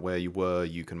sketch out where you were.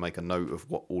 You can make a note of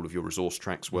what all of your resource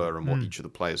tracks were and what each of the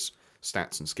players'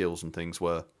 stats and skills and things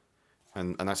were.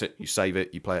 And that's it. You save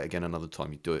it, you play it again another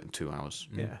time, you do it in 2 hours.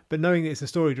 Yeah, but knowing it's a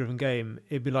story-driven game,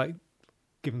 it'd be like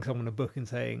giving someone a book and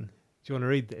saying, "Do you want to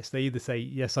read this?" They either say,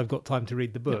 "Yes, I've got time to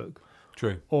read the book,"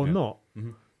 True. or Yeah. not.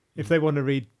 If they want to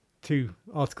read 2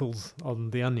 articles on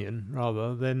The Onion,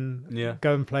 rather, then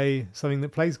go and play something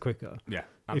that plays quicker. Yeah.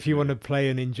 If you want to play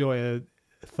and enjoy a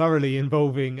thoroughly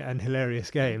involving and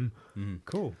hilarious game,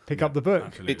 cool. Pick up the book.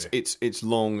 Absolutely. It's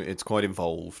long, it's quite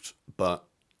involved, but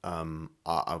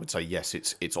I would say yes,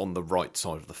 it's on the right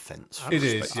side of the fence. for It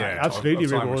is, respect. yeah. Absolutely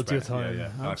Of time rewards your respect. time. Yeah, I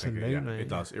think Absolutely. it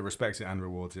does. It respects it and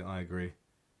rewards it. I agree.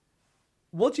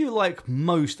 What do you like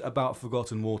most about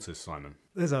Forgotten Waters, Simon?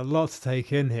 There's a lot to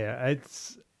take in here. It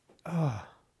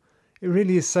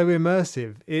really is so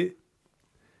immersive.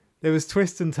 There was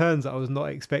twists and turns that I was not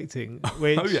expecting.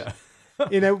 Which, Oh,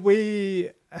 yeah. we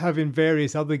have in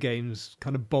various other games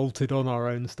kind of bolted on our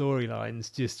own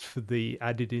storylines just for the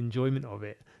added enjoyment of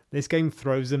it. This game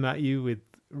throws them at you with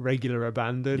regular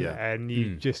abandon, Yeah. and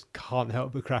you just can't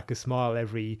help but crack a smile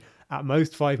every, at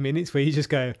most, 5 minutes, where you just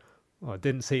go, "Oh, I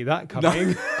didn't see that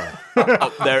coming." There's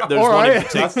All one in right.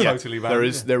 particular. That's totally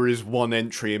valid. There is one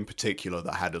entry in particular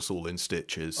that had us all in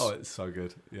stitches. Oh, it's so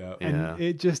good. Yeah. Yeah. And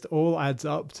it just all adds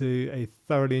up to a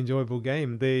thoroughly enjoyable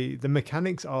game. The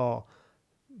mechanics are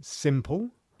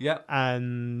simple Yeah.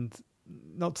 and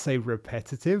not to say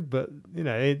repetitive, but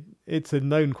it's a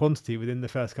known quantity within the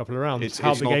first couple of rounds. It's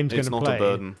how the not, game's going it's to not play. a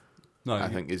burden. No, I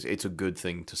think it's a good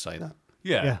thing to say that.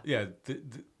 Yeah.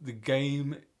 The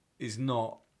game is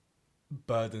not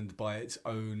burdened by its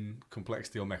own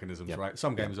complexity or mechanisms, Yep. right?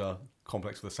 Some games are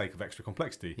complex for the sake of extra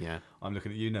complexity. Yeah. I'm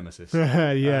looking at you, Nemesis.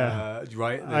 Yeah.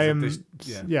 Right? I am.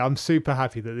 Yeah. I'm super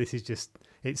happy that this is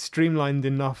it's streamlined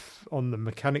enough on the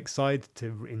mechanic side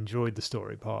to enjoy the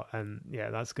story part, and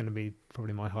that's going to be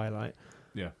probably my highlight.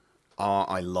 Yeah.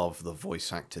 I love the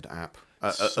voice acted app.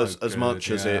 So As much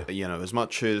good, as yeah. as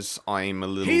much as I'm a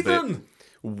little Heathen! bit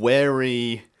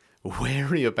wary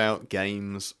wary about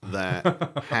games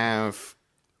that have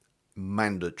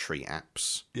mandatory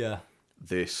apps. Yeah.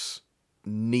 This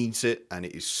needs it, and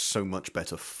it is so much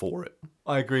better for it.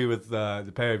 I agree with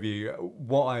the pair of you.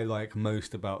 What I like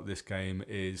most about this game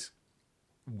is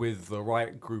with the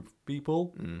right group of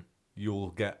people, you'll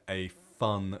get a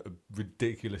fun,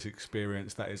 ridiculous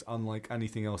experience that is unlike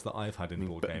anything else that I've had in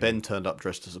board gaming. Ben turned up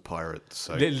dressed as a pirate,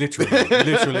 so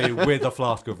Literally with a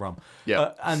flask of rum.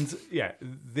 Yeah. And yeah,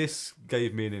 this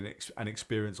gave me an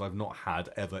experience I've not had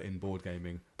ever in board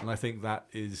gaming. And I think that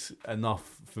is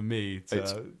enough for me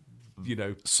to,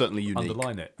 certainly unique.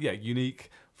 underline it. Yeah, unique.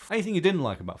 Anything you didn't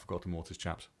like about Forgotten Waters,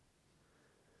 chaps?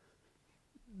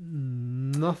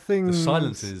 Nothing. The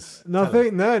silence is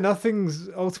nothing. No, nothing's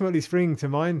ultimately springing to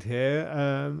mind here.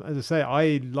 As I say,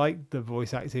 I liked the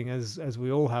voice acting as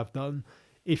we all have done.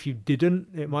 If you didn't,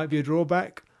 it might be a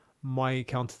drawback. My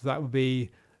counter to that would be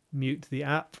mute the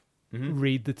app,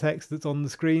 read the text that's on the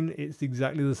screen. It's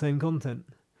exactly the same content.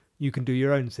 You can do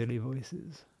your own silly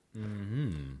voices.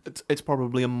 It's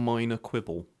probably a minor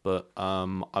quibble, but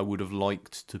I would have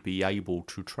liked to be able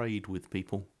to trade with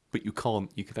people. But you can't.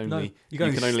 You can only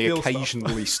steal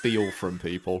occasionally steal from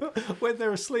people. when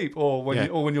they're asleep or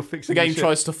when you're fixing The game your ship.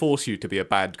 tries to force you to be a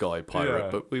bad guy pirate,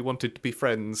 Yeah. but we wanted to be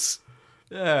friends.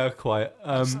 Yeah, quite.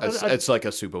 It's like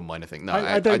a super minor thing. No,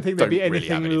 I don't think there'd be really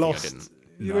have anything I lost. didn't.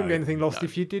 You wouldn't be No, anything lost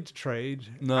if you did trade.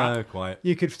 No, quite.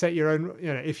 You could set your own.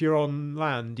 If you're on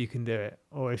land, you can do it,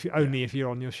 or if you're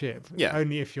on your ship. Yeah.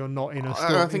 Only if you're not in a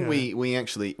storm. I think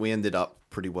we ended up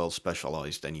pretty well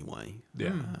specialised anyway.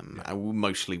 Yeah.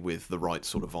 Mostly with the right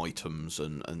sort of items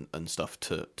and stuff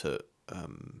to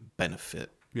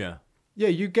benefit. Yeah. Yeah,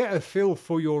 you get a feel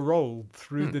for your role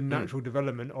through the natural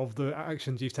development of the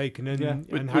actions you've taken and how Which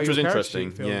your was character interesting.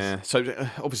 sheet feels. Yeah. So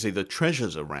obviously the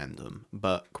treasures are random,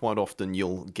 but quite often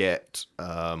you'll get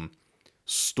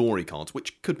story cards,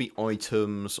 which could be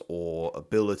items or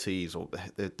abilities, or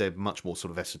they're much more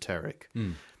sort of esoteric.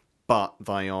 But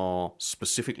they are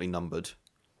specifically numbered,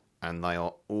 and they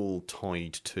are all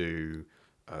tied to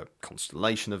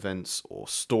constellation events or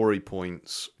story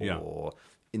points or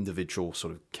individual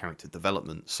sort of character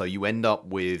development. So you end up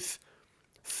with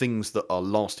things that are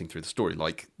lasting through the story,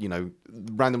 like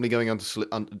randomly going to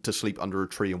sleep under a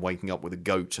tree and waking up with a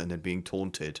goat and then being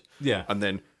taunted, and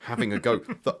then having a goat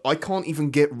that I can't even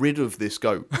get rid of. This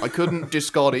goat, I couldn't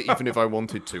discard it even if I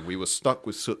wanted to. We were stuck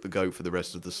with Soot the goat for the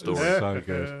rest of the story. So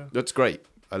good. That's great.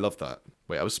 I love that.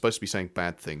 Wait, I was supposed to be saying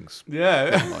bad things. Yeah.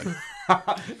 Never mind.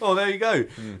 Oh, there you go.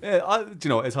 Yeah, do you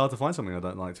know what? It's hard to find something I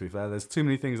don't like, to be fair. There's too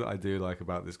many things that I do like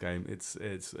about this game. It's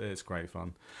great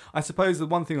fun. I suppose the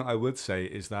one thing that I would say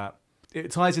is that it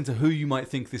ties into who you might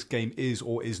think this game is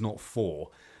or is not for.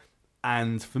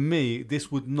 And for me, this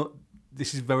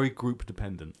is very group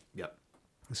dependent. Yep.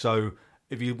 So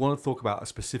if you want to talk about a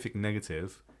specific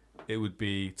negative, it would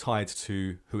be tied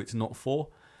to who it's not for.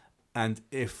 And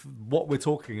if what we're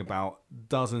talking about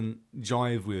doesn't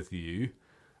jive with you,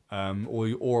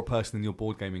 or a person in your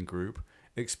board gaming group,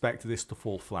 expect this to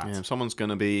fall flat. Yeah, if someone's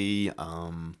going to be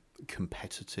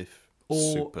competitive,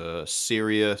 Or- super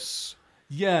serious.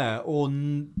 Yeah, or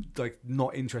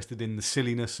not interested in the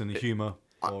silliness and the humour.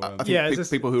 Or, I think Yeah, it's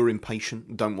people who are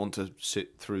impatient don't want to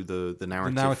sit through the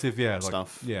narrative, yeah,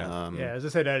 stuff. yeah. As I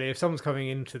said earlier, if someone's coming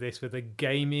into this with a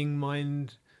gaming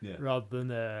mind Yeah. rather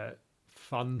than a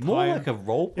fun more time, like a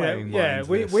role-playing yeah,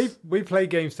 mind. we play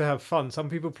games to have fun. Some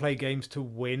people play games to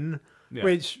win, Yeah.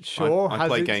 which sure I has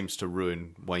play its- games to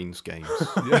ruin Wayne's games.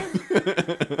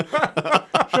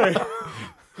 True.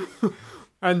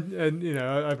 And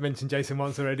I've mentioned Jason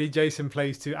once already. Jason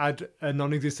plays to add a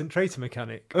non-existent traitor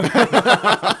mechanic.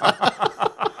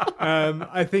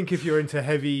 I think if you're into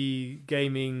heavy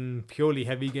gaming, purely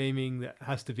heavy gaming, that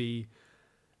has to be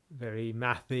very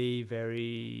mathy,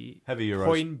 very Heavy Euros.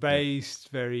 point-based,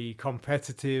 very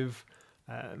competitive.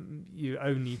 You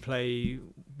only play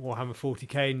Warhammer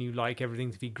 40k and you like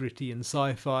everything to be gritty and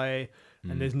sci-fi,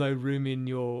 and there's no room in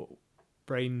your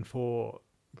brain for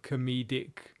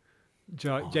comedic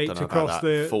Don't japes know across about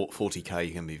that. the...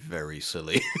 40k can be very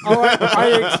silly.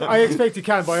 I expect it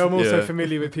can, but I'm also Yeah.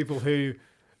 familiar with people who,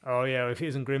 if it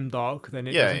isn't grimdark, then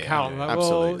it Yeah, doesn't yeah, count. yeah, Like,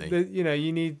 absolutely.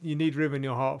 you need room in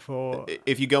your heart for...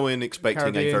 If you go in expecting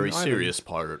a Caribbean very islands. serious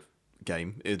pirate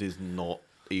game, it is not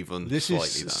even This slightly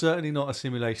is that. certainly not a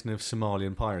simulation of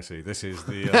Somalian piracy. This is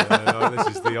the.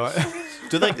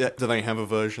 Do they have a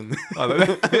version?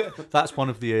 That's one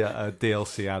of the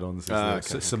DLC add-ons. Is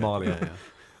Okay. Somalia.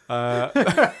 Yeah,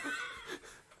 yeah.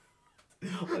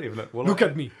 I don't even look. Well, Look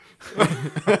at me.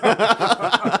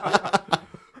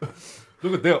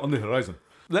 Look at there on the horizon.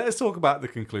 Let us talk about the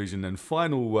conclusion and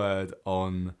final word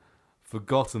on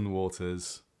Forgotten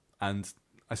Waters, and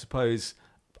I suppose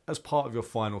as part of your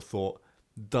final thought,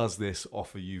 does this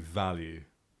offer you value?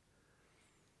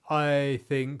 I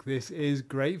think this is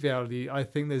great value. I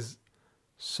think there's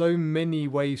so many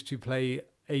ways to play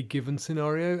a given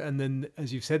scenario, and then,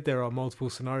 as you've said, there are multiple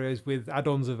scenarios with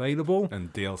add-ons available.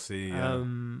 And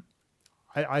DLC,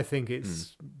 I think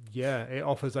it's it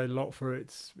offers a lot for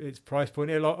its price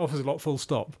point. It offers a lot, full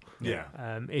stop. Yeah.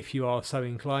 If you are so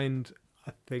inclined,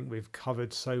 I think we've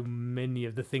covered so many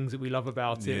of the things that we love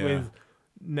about it with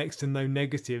next to no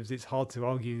negatives. It's hard to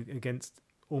argue against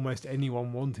almost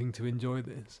anyone wanting to enjoy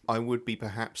this. I would be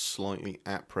perhaps slightly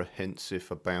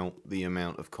apprehensive about the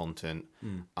amount of content.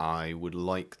 I would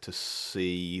like to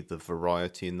see the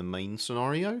variety in the main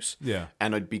scenarios. Yeah.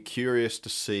 And I'd be curious to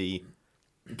see,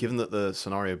 given that the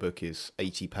scenario book is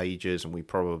 80 pages and we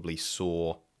probably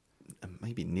saw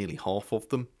maybe nearly half of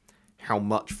them, how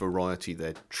much variety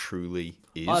there truly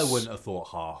is. I wouldn't have thought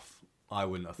half.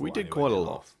 We did quite a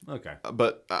lot. Okay.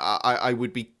 But I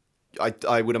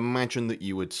would imagine that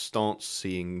you would start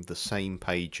seeing the same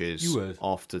pages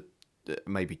after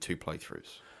maybe 2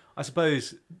 playthroughs. I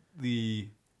suppose the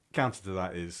counter to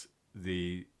that is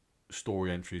the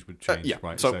story entries would change,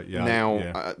 right? So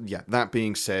now, that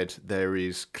being said, there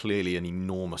is clearly an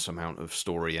enormous amount of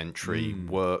story entry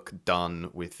work done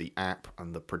with the app,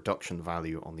 and the production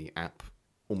value on the app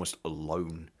almost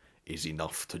alone is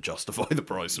enough to justify the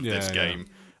price of this game.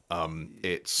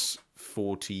 It's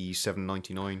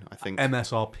 $47.99, I think.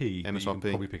 MSRP. You can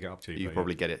probably pick it up cheaper. You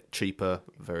probably get it cheaper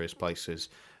various places.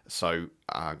 So,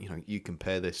 you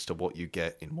compare this to what you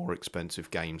get in more expensive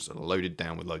games that are loaded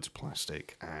down with loads of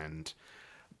plastic, and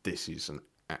this is an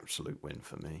absolute win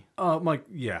for me. I'm going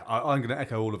to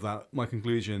echo all of that. My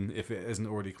conclusion, if it isn't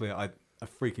already clear, I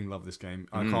freaking love this game.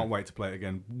 I can't wait to play it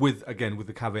again. With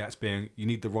the caveats being, you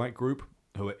need the right group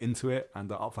who are into it and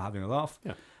are up for having a laugh.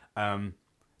 Yeah.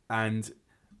 And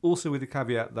also with the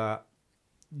caveat that,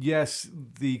 yes,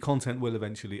 the content will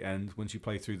eventually end once you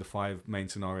play through the 5 main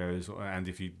scenarios, and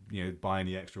if you buy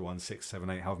any extra ones, 6, 7,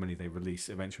 8, however many they release,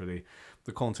 eventually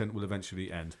the content will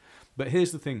eventually end. But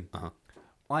here's the thing: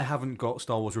 I haven't got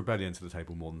Star Wars Rebellion to the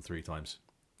table more than 3 times,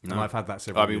 and I've had that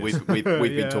several. years. we've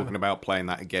been talking about playing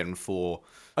that again for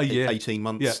a year, 18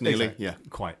 months, nearly. Exactly. Yeah,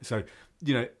 quite. So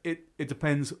it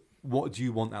depends. What do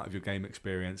you want out of your game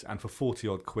experience? And for 40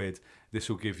 odd quid, this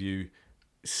will give you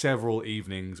several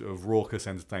evenings of raucous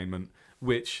entertainment,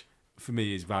 which for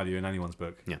me is value in anyone's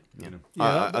book.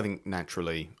 I think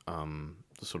naturally the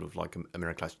sort of like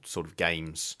Americlass sort of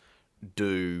games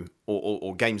do,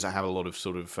 or games that have a lot of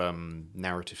sort of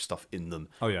narrative stuff in them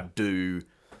do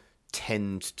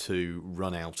tend to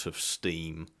run out of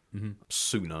steam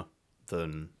sooner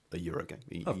than a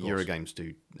Eurogame. Eurogames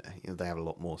do, they have a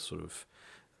lot more sort of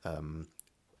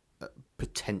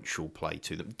potential play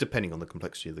to them, depending on the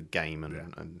complexity of the game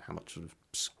and how much sort of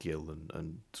skill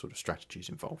and sort of strategies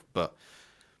involved. But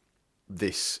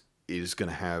this is going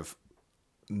to have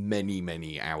many,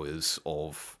 many hours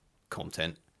of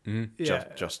content.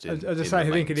 Just in, I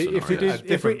think if we do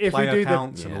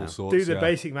the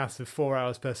basic maths of 4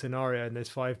 hours per scenario, and there's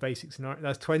 5 basic scenarios,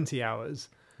 that's 20 hours.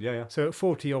 So at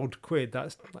 40 odd quid,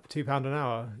 that's like £2 an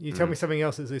hour. You tell me something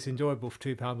else that's this enjoyable for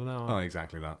 £2 an hour. Oh,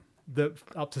 exactly that. That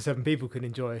up to 7 people can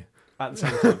enjoy. At the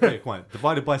same time, quite.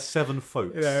 Divided by 7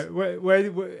 folks. Where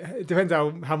it depends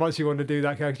how much you want to do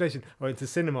that calculation. I went to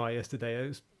cinema yesterday. It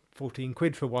was 14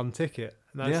 quid for 1 ticket.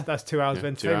 And that's 2 hours of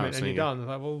entertainment, and you're done.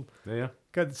 I was like,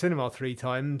 go to the cinema 3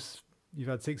 times. You've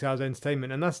had 6 hours of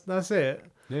entertainment, and that's it.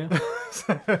 Yeah.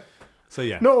 So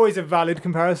not always a valid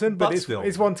comparison, but still,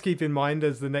 it's one to keep in mind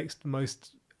as the next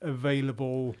most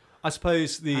available, I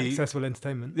suppose, accessible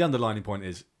entertainment. The underlining point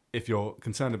is, if you're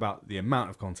concerned about the amount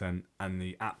of content and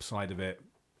the app side of it,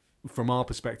 from our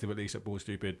perspective at least at Board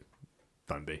Stupid,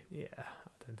 don't be. Yeah, I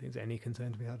don't think there's any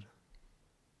concern to be had.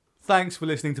 Thanks for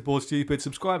listening to Board Stupid.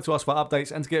 Subscribe to us for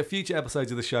updates and to get future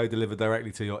episodes of the show delivered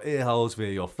directly to your ear holes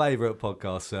via your favourite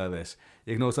podcast service.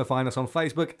 You can also find us on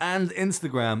Facebook and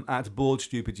Instagram at Board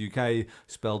Stupid UK,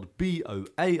 spelled BOARD,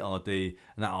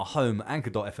 and at our home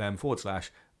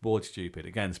anchor.fm/Board Stupid,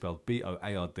 again spelled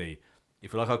BOARD.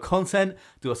 If you like our content,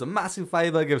 do us a massive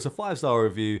favour, give us a 5-star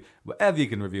review wherever you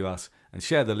can review us, and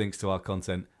share the links to our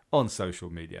content on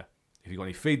social media. If you've got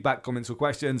any feedback, comments or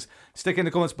questions, stick in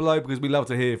the comments below because we love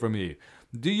to hear from you.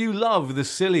 Do you love the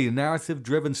silly,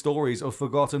 narrative-driven stories of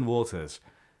Forgotten Waters?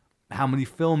 How many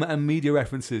film and media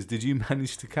references did you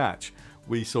manage to catch?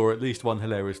 We saw at least one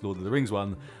hilarious Lord of the Rings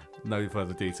one. No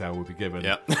further detail will be given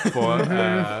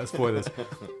for spoilers.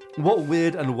 What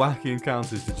weird and wacky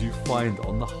encounters did you find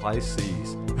on the high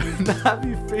seas? Have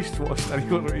you fish washed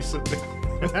anyone recently?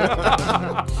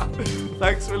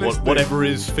 Thanks for listening. Whatever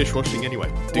is fish washing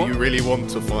anyway. Do you really want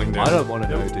to find out? I don't want to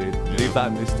know, dude. Leave that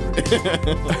a mystery.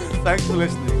 Thanks for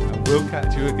listening, and we'll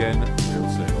catch you again real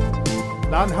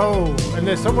soon. Land ho! And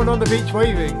there's someone on the beach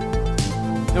waving.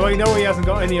 No, I know he hasn't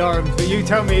got any arms, but you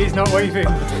tell me he's not waving.